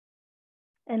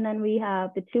 And then we have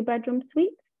the 2-bedroom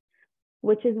suite,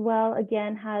 which as well,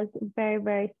 again, has very,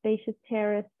 very spacious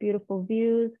terrace, beautiful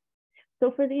views.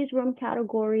 So for these room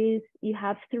categories, you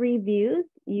have 3 views.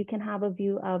 You can have a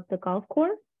view of the golf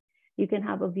course, you can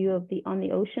have a view of on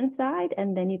the ocean side,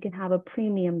 and then you can have a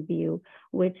premium view,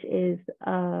 which is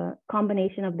a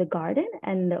combination of the garden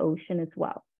and the ocean as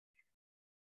well.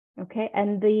 Okay,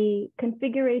 and the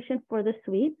configuration for the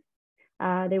suites,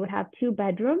 they would have 2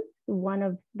 bedrooms. One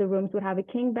of the rooms would have a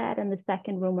king bed and the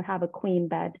second room would have a queen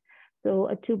bed. So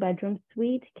a 2-bedroom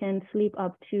suite can sleep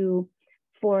up to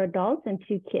 4 adults and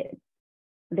 2 kids.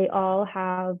 They all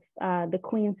have the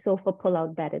queen sofa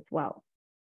pull-out bed as well.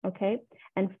 Okay,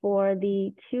 and for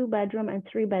the 2-bedroom and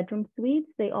 3-bedroom suites,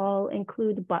 they all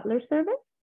include butler service,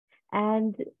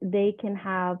 and they can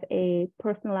have a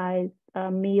personalized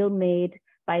meal made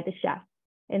by the chef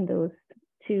in those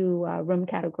 2 room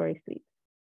category suites.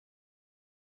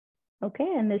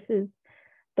 Okay, and this is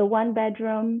the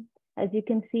 1-bedroom. As you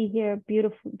can see here,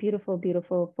 beautiful, beautiful,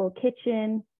 beautiful full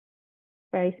kitchen,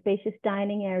 very spacious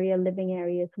dining area, living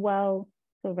area as well.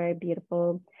 So very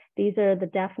beautiful. These are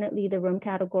definitely the room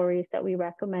categories that we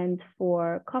recommend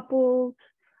for couples,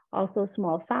 also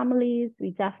small families.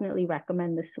 We definitely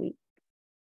recommend the suite.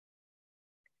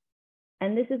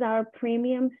 And this is our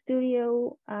premium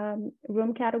studio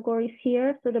room categories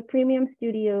here. So the premium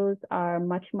studios are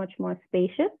much, much more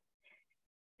spacious.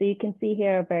 So you can see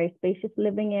here a very spacious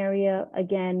living area,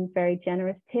 again, very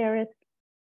generous terrace.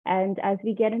 And as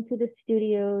we get into the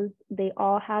studios, they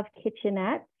all have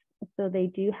kitchenettes. So they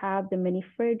do have the mini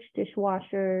fridge,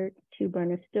 dishwasher,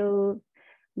 2-burner stove,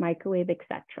 microwave,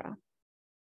 etc.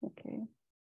 Okay.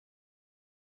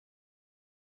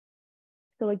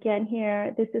 So again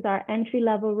here, this is our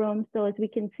entry-level room. So as we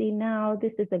can see now,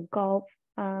 this is a golf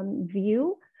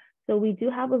view. So we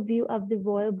do have a view of the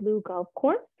Royal Blue Golf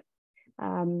Course,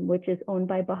 which is owned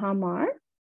by Bahamas.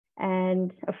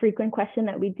 And a frequent question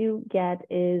that we do get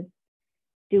is,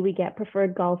 do we get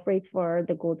preferred golf rates for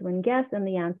the Goldwyn guests? And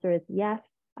the answer is yes.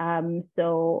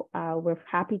 So we're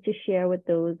happy to share what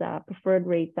those preferred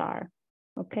rates are.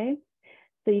 Okay,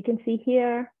 so you can see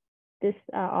here, this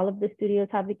all of the studios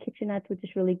have the kitchenettes, which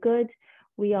is really good.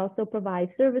 We also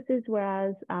provide services,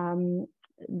 whereas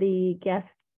the guests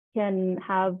can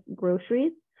have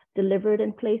groceries delivered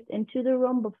and placed into the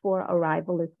room before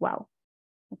arrival as well.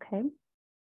 Okay.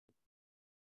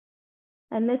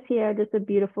 And this here, just a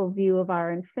beautiful view of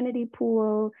our infinity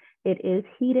pool. It is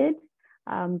heated,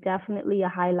 definitely a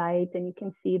highlight, and you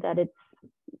can see that it's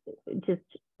just,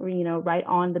 you know, right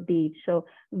on the beach. So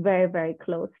very, very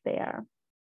close there.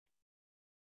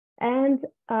 And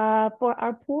for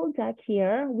our pool deck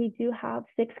here, we do have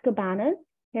 6 cabanas.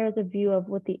 Here's a view of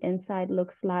what the inside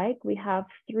looks like. We have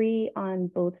 3 on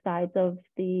both sides of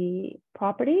the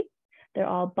property. They're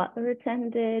all butler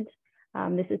attended.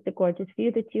 This is the gorgeous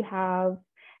view that you have,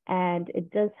 and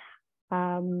it does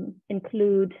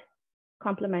include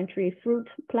complimentary fruit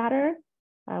platter,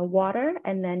 water,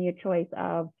 and then your choice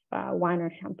of wine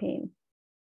or champagne.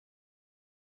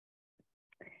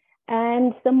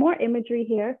 And some more imagery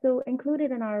here. So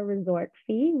included in our resort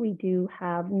fee, we do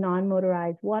have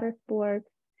non-motorized water sports.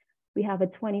 We have a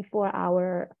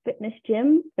 24-hour fitness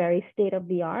gym, very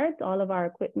state-of-the-art. All of our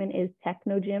equipment is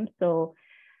techno gym, so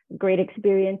great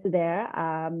experience there.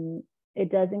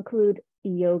 It does include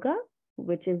yoga,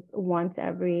 which is once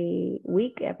every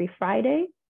week, every Friday.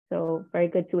 So very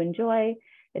good to enjoy.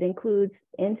 It includes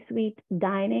in-suite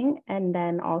dining, and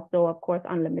then also, of course,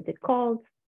 unlimited calls.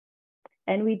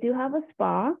 And we do have a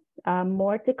spa,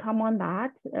 more to come on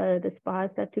that. The spa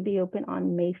is set to be open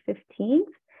on May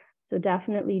 15th. So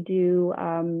definitely do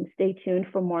stay tuned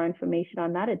for more information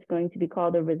on that. It's going to be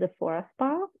called the Risifora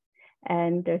Spa.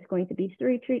 And there's going to be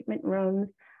 3 treatment rooms,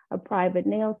 a private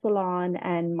nail salon,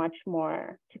 and much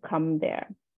more to come there.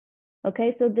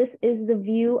 Okay, so this is the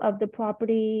view of the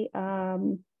property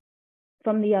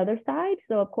from the other side.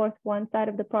 So of course, one side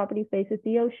of the property faces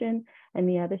the ocean, and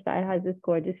the other side has this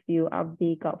gorgeous view of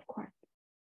the golf course.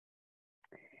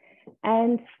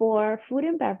 And for food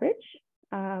and beverage,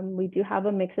 we do have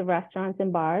a mix of restaurants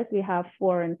and bars. We have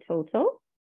 4 in total.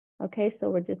 Okay, so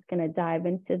we're just gonna dive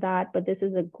into that, but this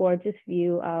is a gorgeous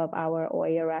view of our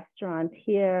Oya restaurant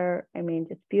here. I mean,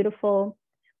 just beautiful.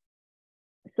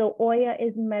 So Oya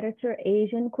is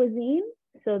Mediterranean cuisine.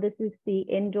 So this is the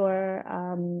indoor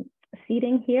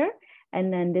seating here,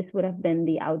 and then this would have been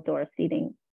the outdoor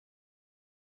seating.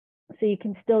 So you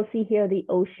can still see here the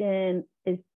ocean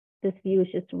is, this view is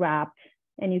just wrapped,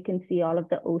 and you can see all of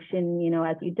the ocean, you know,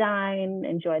 as you dine,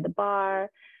 enjoy the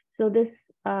bar. So this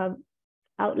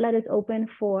outlet is open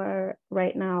for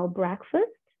right now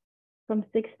breakfast from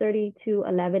 6:30 to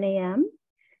 11 a.m.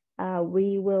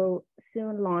 We will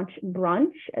soon launch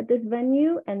brunch at this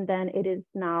venue, and then it is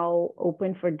now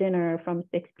open for dinner from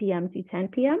 6 p.m. to 10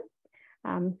 p.m.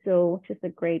 So just a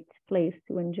great place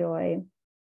to enjoy.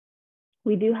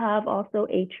 We do have also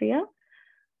Atria,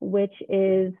 which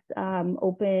is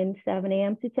open 7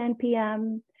 a.m. to 10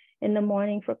 p.m. in the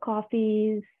morning for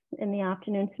coffees, in the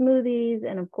afternoon smoothies,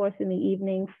 and of course in the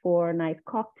evening for nice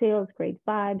cocktails, great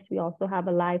vibes. We also have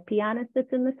a live pianist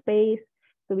that's in the space.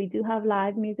 So we do have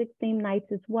live music themed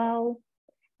nights as well.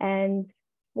 And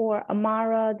for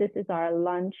Amara, this is our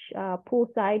lunch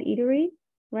poolside eatery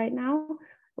right now,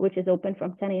 which is open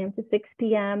from 10 a.m. to 6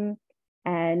 p.m.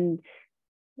 And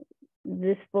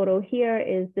This photo here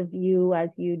is the view as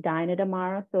you dine at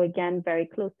Amara. So again, very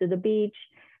close to the beach,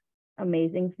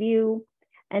 amazing view.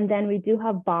 And then we do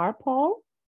have Bar Paul,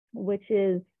 which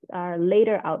is our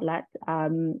later outlet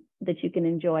that you can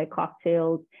enjoy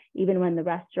cocktails even when the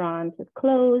restaurant is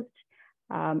closed,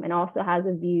 and also has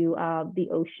a view of the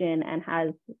ocean and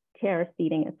has terrace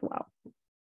seating as well.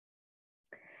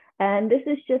 And this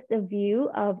is just a view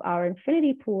of our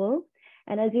infinity pool.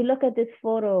 And as you look at this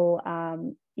photo,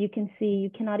 you can see, you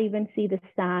cannot even see the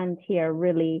sand here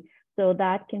really. So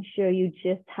that can show you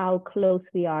just how close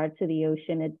we are to the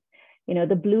ocean. It's, you know,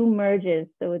 the blue merges,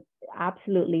 so it's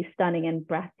absolutely stunning and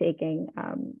breathtaking.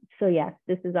 So yes,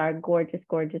 this is our gorgeous,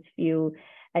 gorgeous view.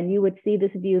 And you would see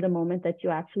this view the moment that you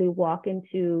actually walk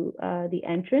into the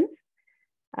entrance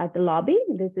at the lobby.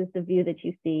 This is the view that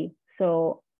you see.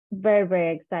 So very,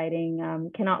 very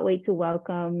exciting. Cannot wait to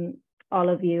welcome all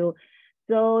of you.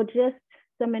 So just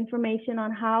some information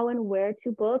on how and where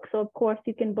to book. So of course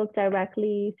you can book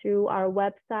directly through our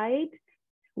website.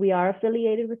 We are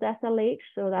affiliated with SLH,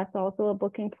 so that's also a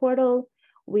booking portal.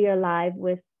 We are live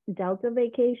with Delta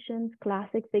Vacations,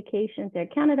 Classic Vacations, Air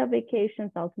Canada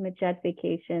Vacations, Ultimate Jet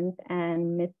Vacations,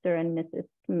 and Mr. and Mrs.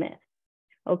 Smith.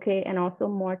 Okay, and also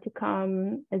more to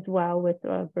come as well with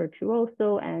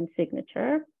Virtuoso and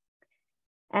Signature.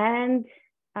 And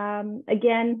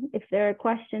again, if there are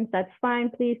questions, that's fine.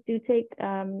 Please do take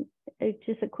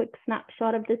just a quick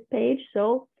snapshot of this page.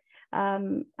 So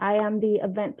I am the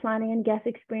event planning and guest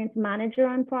experience manager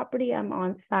on property. I'm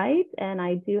on site, and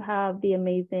I do have the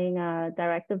amazing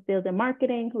director of sales and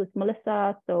marketing, who's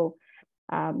Melissa. So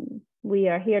we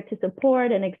are here to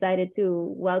support and excited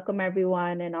to welcome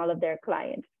everyone and all of their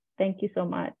clients. Thank you so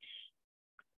much.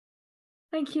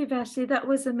 Thank you, Vashti. That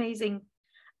was amazing.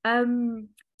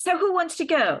 So who wants to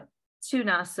go to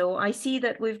Nassau? I see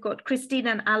that we've got Christine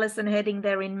and Alison heading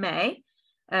there in May.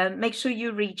 Make sure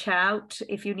you reach out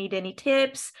if you need any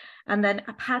tips. And then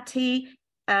Patty,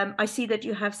 I see that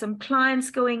you have some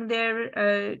clients going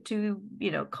there to,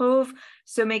 you know, Cove.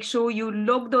 So make sure you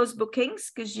log those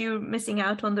bookings because you're missing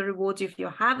out on the rewards if you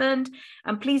haven't.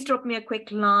 And please drop me a quick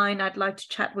line. I'd like to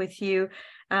chat with you.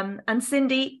 And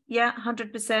Cindy, yeah,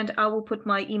 100%. I will put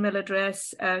my email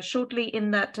address shortly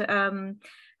in that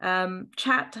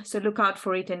chat. So look out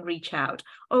for it and reach out.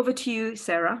 Over to you,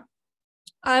 Sarah.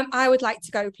 I would like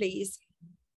to go, please.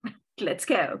 Let's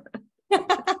go.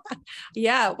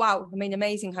 Yeah, wow. I mean,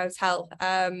 amazing hotel.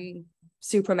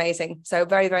 Super amazing. So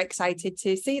very, very excited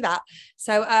to see that.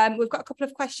 So we've got a couple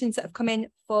of questions that have come in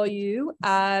for you.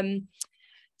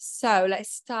 So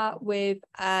let's start with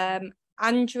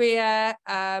Andrea.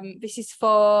 This is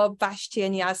for Vashti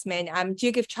and Yasmin. Do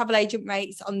you give travel agent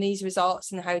rates on these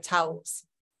resorts and hotels?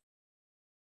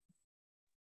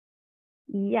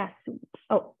 Yes.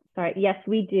 Oh, sorry. Yes,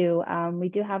 we do. We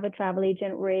do have a travel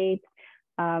agent rate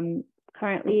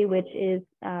currently, which is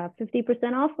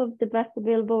 50% off of the best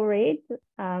available rate.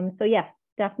 So yes,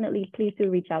 definitely, please do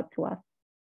reach out to us.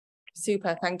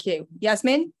 Super, thank you.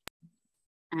 Yasmin?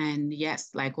 And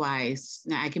yes, likewise,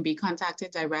 now I can be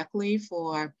contacted directly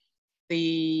for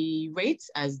the rates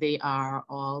as they are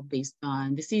all based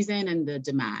on the season and the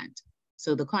demand.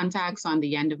 So the contacts on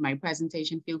the end of my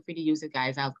presentation, feel free to use it,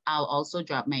 guys. I'll also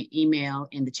drop my email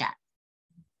in the chat.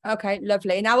 Okay,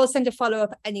 lovely. And I will send a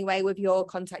follow-up anyway with your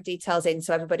contact details in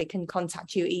so everybody can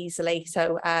contact you easily.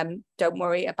 So don't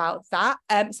worry about that.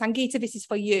 Sangeeta, this is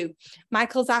for you.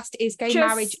 Michael's asked, is gay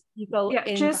marriage legal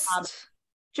in Bahamas?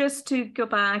 Just to go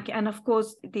back, and of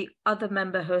course, the other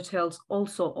member hotels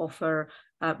also offer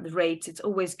the rates. It's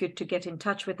always good to get in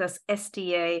touch with us.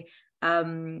 STA,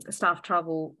 Staff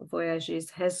Travel Voyages,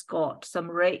 has got some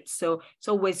rates. So it's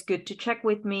always good to check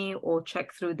with me or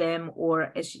check through them,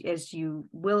 or as you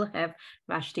will have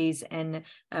Vashti's and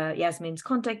Yasmin's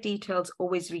contact details,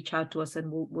 always reach out to us and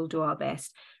we'll do our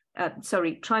best.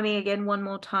 Sorry, try me again one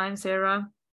more time, Sarah.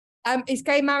 Is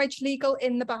gay marriage legal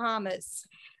in the Bahamas?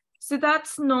 So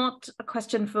that's not a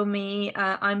question for me.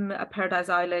 I'm a Paradise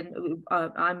Island.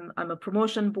 I'm a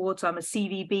promotion board, so I'm a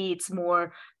CVB. It's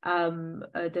more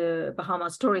the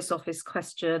Bahamas Tourist Office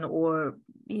question, or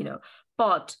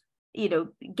but the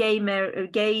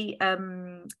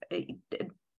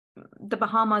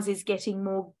Bahamas is getting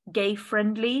more gay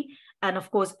friendly, and of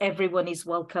course everyone is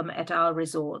welcome at our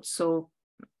resort. So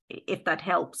if that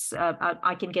helps,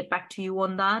 I can get back to you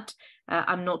on that.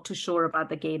 I'm not too sure about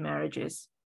the gay marriages.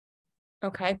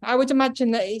 Okay, I would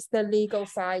imagine that it's the legal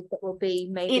side that will be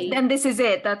maybe. And this is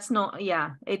it. That's not,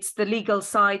 it's the legal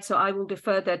side. So I will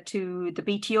defer that to the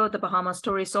BTO, the Bahamas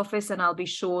Tourist Office, and I'll be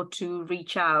sure to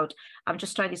reach out. I'm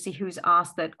just trying to see who's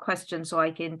asked that question so I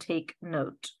can take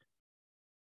note.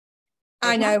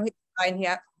 I know, it's fine,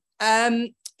 yeah.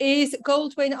 Is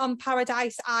Goldwyn on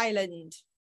Paradise Island?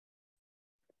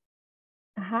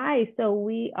 Hi, so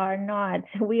we are not.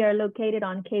 We are located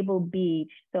on Cable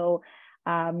Beach, so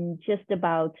just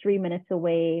about 3 minutes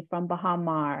away from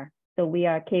Bahamas. So we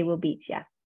are Cable Beach, yeah.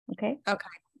 Okay. Okay,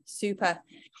 super.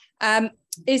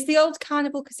 Is the old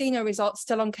Carnival Casino Resort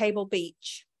still on Cable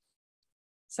Beach,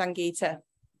 Sangeeta?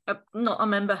 Not a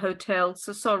member hotel,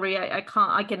 so sorry, I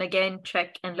can't. I can again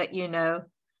check and let you know.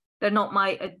 They're not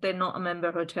a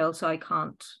member hotel, so I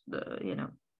can't. You know.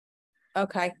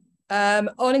 Okay.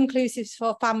 All inclusives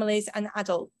for families and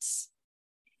adults.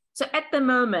 So at the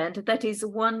moment, that is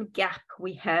one gap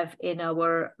we have in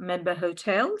our member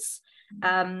hotels.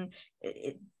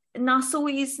 Nassau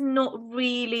is not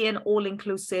really an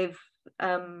all-inclusive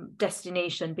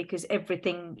destination because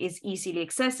everything is easily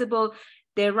accessible.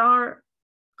 There are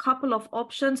couple of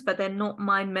options, but they're not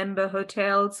my member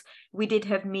hotels. We did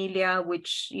have Melia,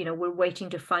 which, you know, we're waiting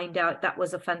to find out. That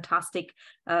was a fantastic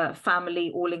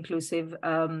family all-inclusive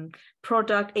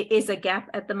product. It is a gap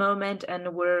at the moment,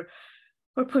 and we're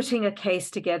putting a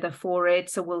case together for it,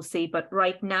 so we'll see. But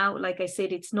right now, like I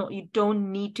said, it's not, you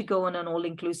don't need to go on an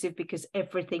all-inclusive because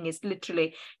everything is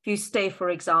literally, if you stay,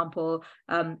 for example,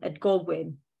 at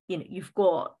Goldwyn, you know, you've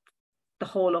got the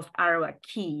whole of Arawak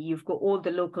Key, you've got all the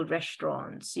local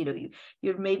restaurants, you know,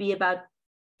 you're maybe about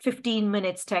 15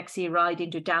 minutes taxi ride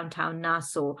into downtown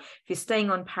Nassau. If you're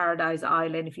staying on Paradise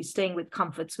Island, if you're staying with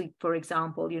Comfort Suite, for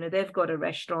example, you know, they've got a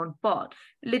restaurant, but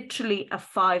literally a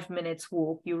 5 minutes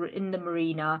walk, you're in the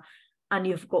marina, and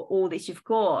you've got all this, you've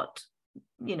got,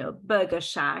 you know, Burger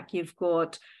Shack, you've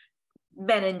got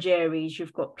Ben and Jerry's,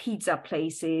 you've got pizza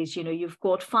places, you know, you've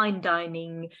got fine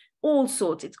dining, all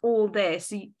sorts, it's all there.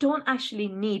 So you don't actually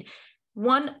need.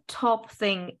 One top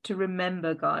thing to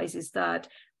remember, guys, is that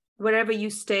wherever you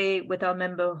stay with our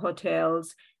member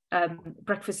hotels,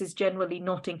 breakfast is generally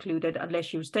not included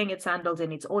unless you're staying at Sandals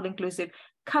and it's all inclusive.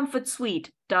 Comfort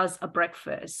Suite does a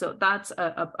breakfast, so that's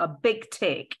a big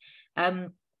tick.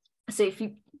 So if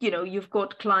you've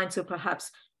got clients who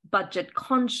perhaps budget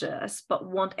conscious but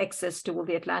want access to all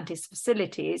the Atlantis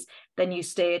facilities, then you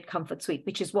stay at Comfort Suite,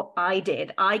 which is what I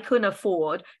did. I couldn't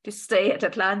afford to stay at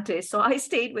Atlantis, so I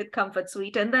stayed with Comfort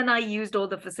Suite, and then I used all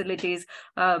the facilities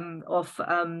of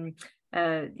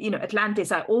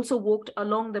Atlantis. I also walked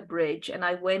along the bridge, and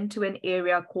I went to an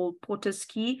area called Potter's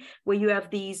Key, where you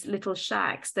have these little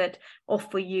shacks that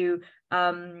offer you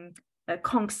a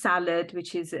conch salad,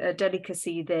 which is a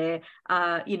delicacy there.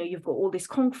 You've got all these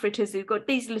conch fritters. You've got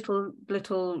these little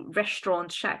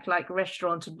restaurants, shack-like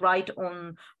restaurants right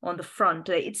on the front.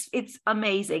 It's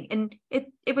amazing, and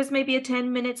it was maybe a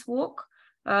 10 minutes walk,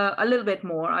 a little bit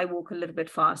more. I walk a little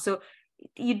bit fast, so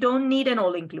you don't need an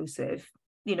all-inclusive.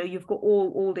 You know, you've got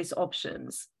all these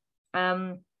options.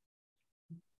 Right.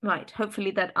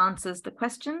 Hopefully that answers the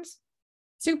questions.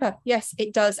 Super. Yes,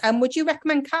 it does. And would you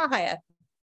recommend car hire,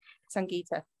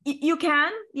 Sangeeta? You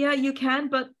can, yeah, you can,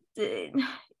 but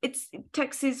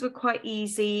taxis were quite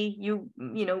easy. You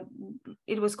know,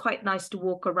 it was quite nice to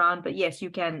walk around, but yes, you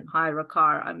can hire a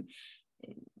car.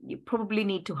 You probably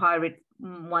need to hire it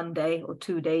 1 day or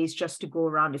 2 days just to go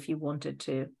around if you wanted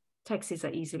to. Taxis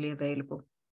are easily available.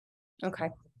 Okay.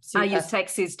 Super. I use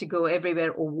taxis to go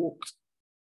everywhere or walked.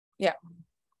 Yeah.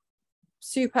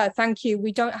 Super. Thank you.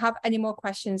 We don't have any more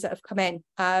questions that have come in.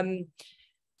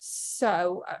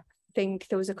 So I think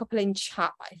there was a couple in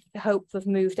chat. I hope we've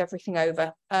moved everything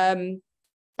over.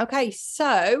 Okay,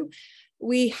 so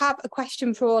we have a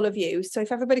question for all of you. So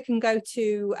if everybody can go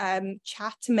to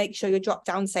chat and make sure your drop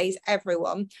down says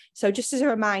everyone. So just as a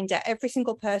reminder, every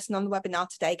single person on the webinar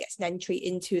today gets an entry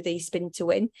into the spin to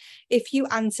win. If you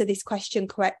answer this question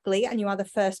correctly and you are the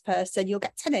first person, you'll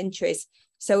get 10 entries.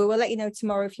 So we will let you know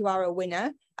tomorrow if you are a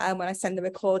winner when I send the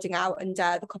recording out, and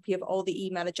the copy of all the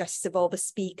email addresses of all the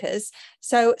speakers.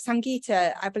 So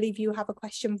Sangeeta, I believe you have a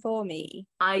question for me.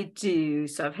 I do.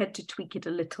 So I've had to tweak it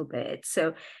a little bit.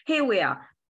 So here we are.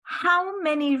 How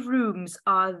many rooms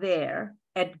are there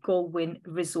at Goldwyn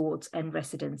Resorts and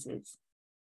Residences?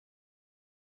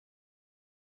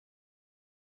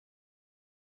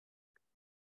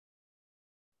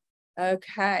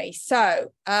 Okay,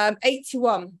 so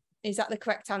 81. Is that the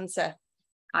correct answer?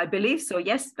 I believe so.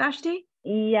 Yes, Vashti?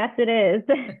 Yes, it is.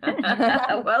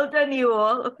 Well done, you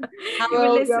all.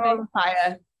 Carol, you're on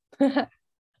fire.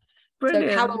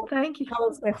 Brilliant. So Carol, thank you.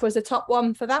 Carol Smith was the top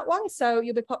one for that one. So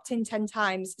you'll be popped in 10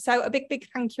 times. So a big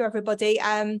thank you, everybody.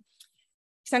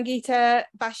 Sangeeta,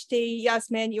 Vashti,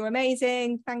 Yasmin, you're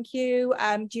amazing. Thank you.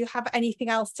 Do you have anything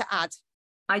else to add?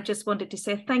 I just wanted to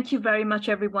say thank you very much,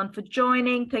 everyone, for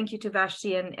joining. Thank you to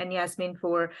Vashti and Yasmin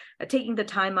for taking the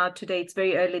time out today. It's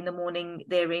very early in the morning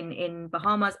there in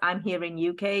Bahamas. I'm here in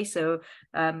UK, so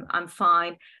I'm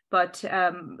fine. But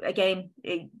again,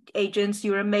 agents,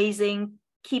 you're amazing.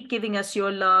 Keep giving us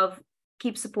your love.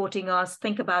 Keep supporting us.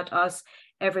 Think about us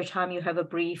every time you have a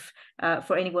brief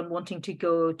for anyone wanting to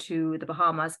go to the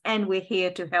Bahamas. And we're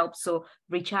here to help, so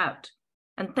reach out.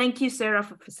 And thank you, Sarah,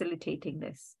 for facilitating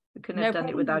this. We couldn't have done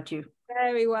it without you.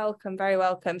 Very welcome, very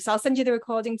welcome. So I'll send you the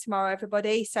recording tomorrow,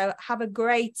 everybody. So have a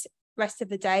great rest of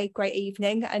the day, great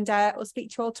evening, and we'll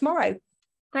speak to you all tomorrow.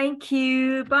 Thank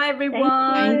you. Bye, everyone.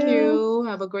 Thank you.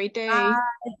 Have a great day. Bye.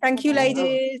 Thank you,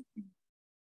 ladies.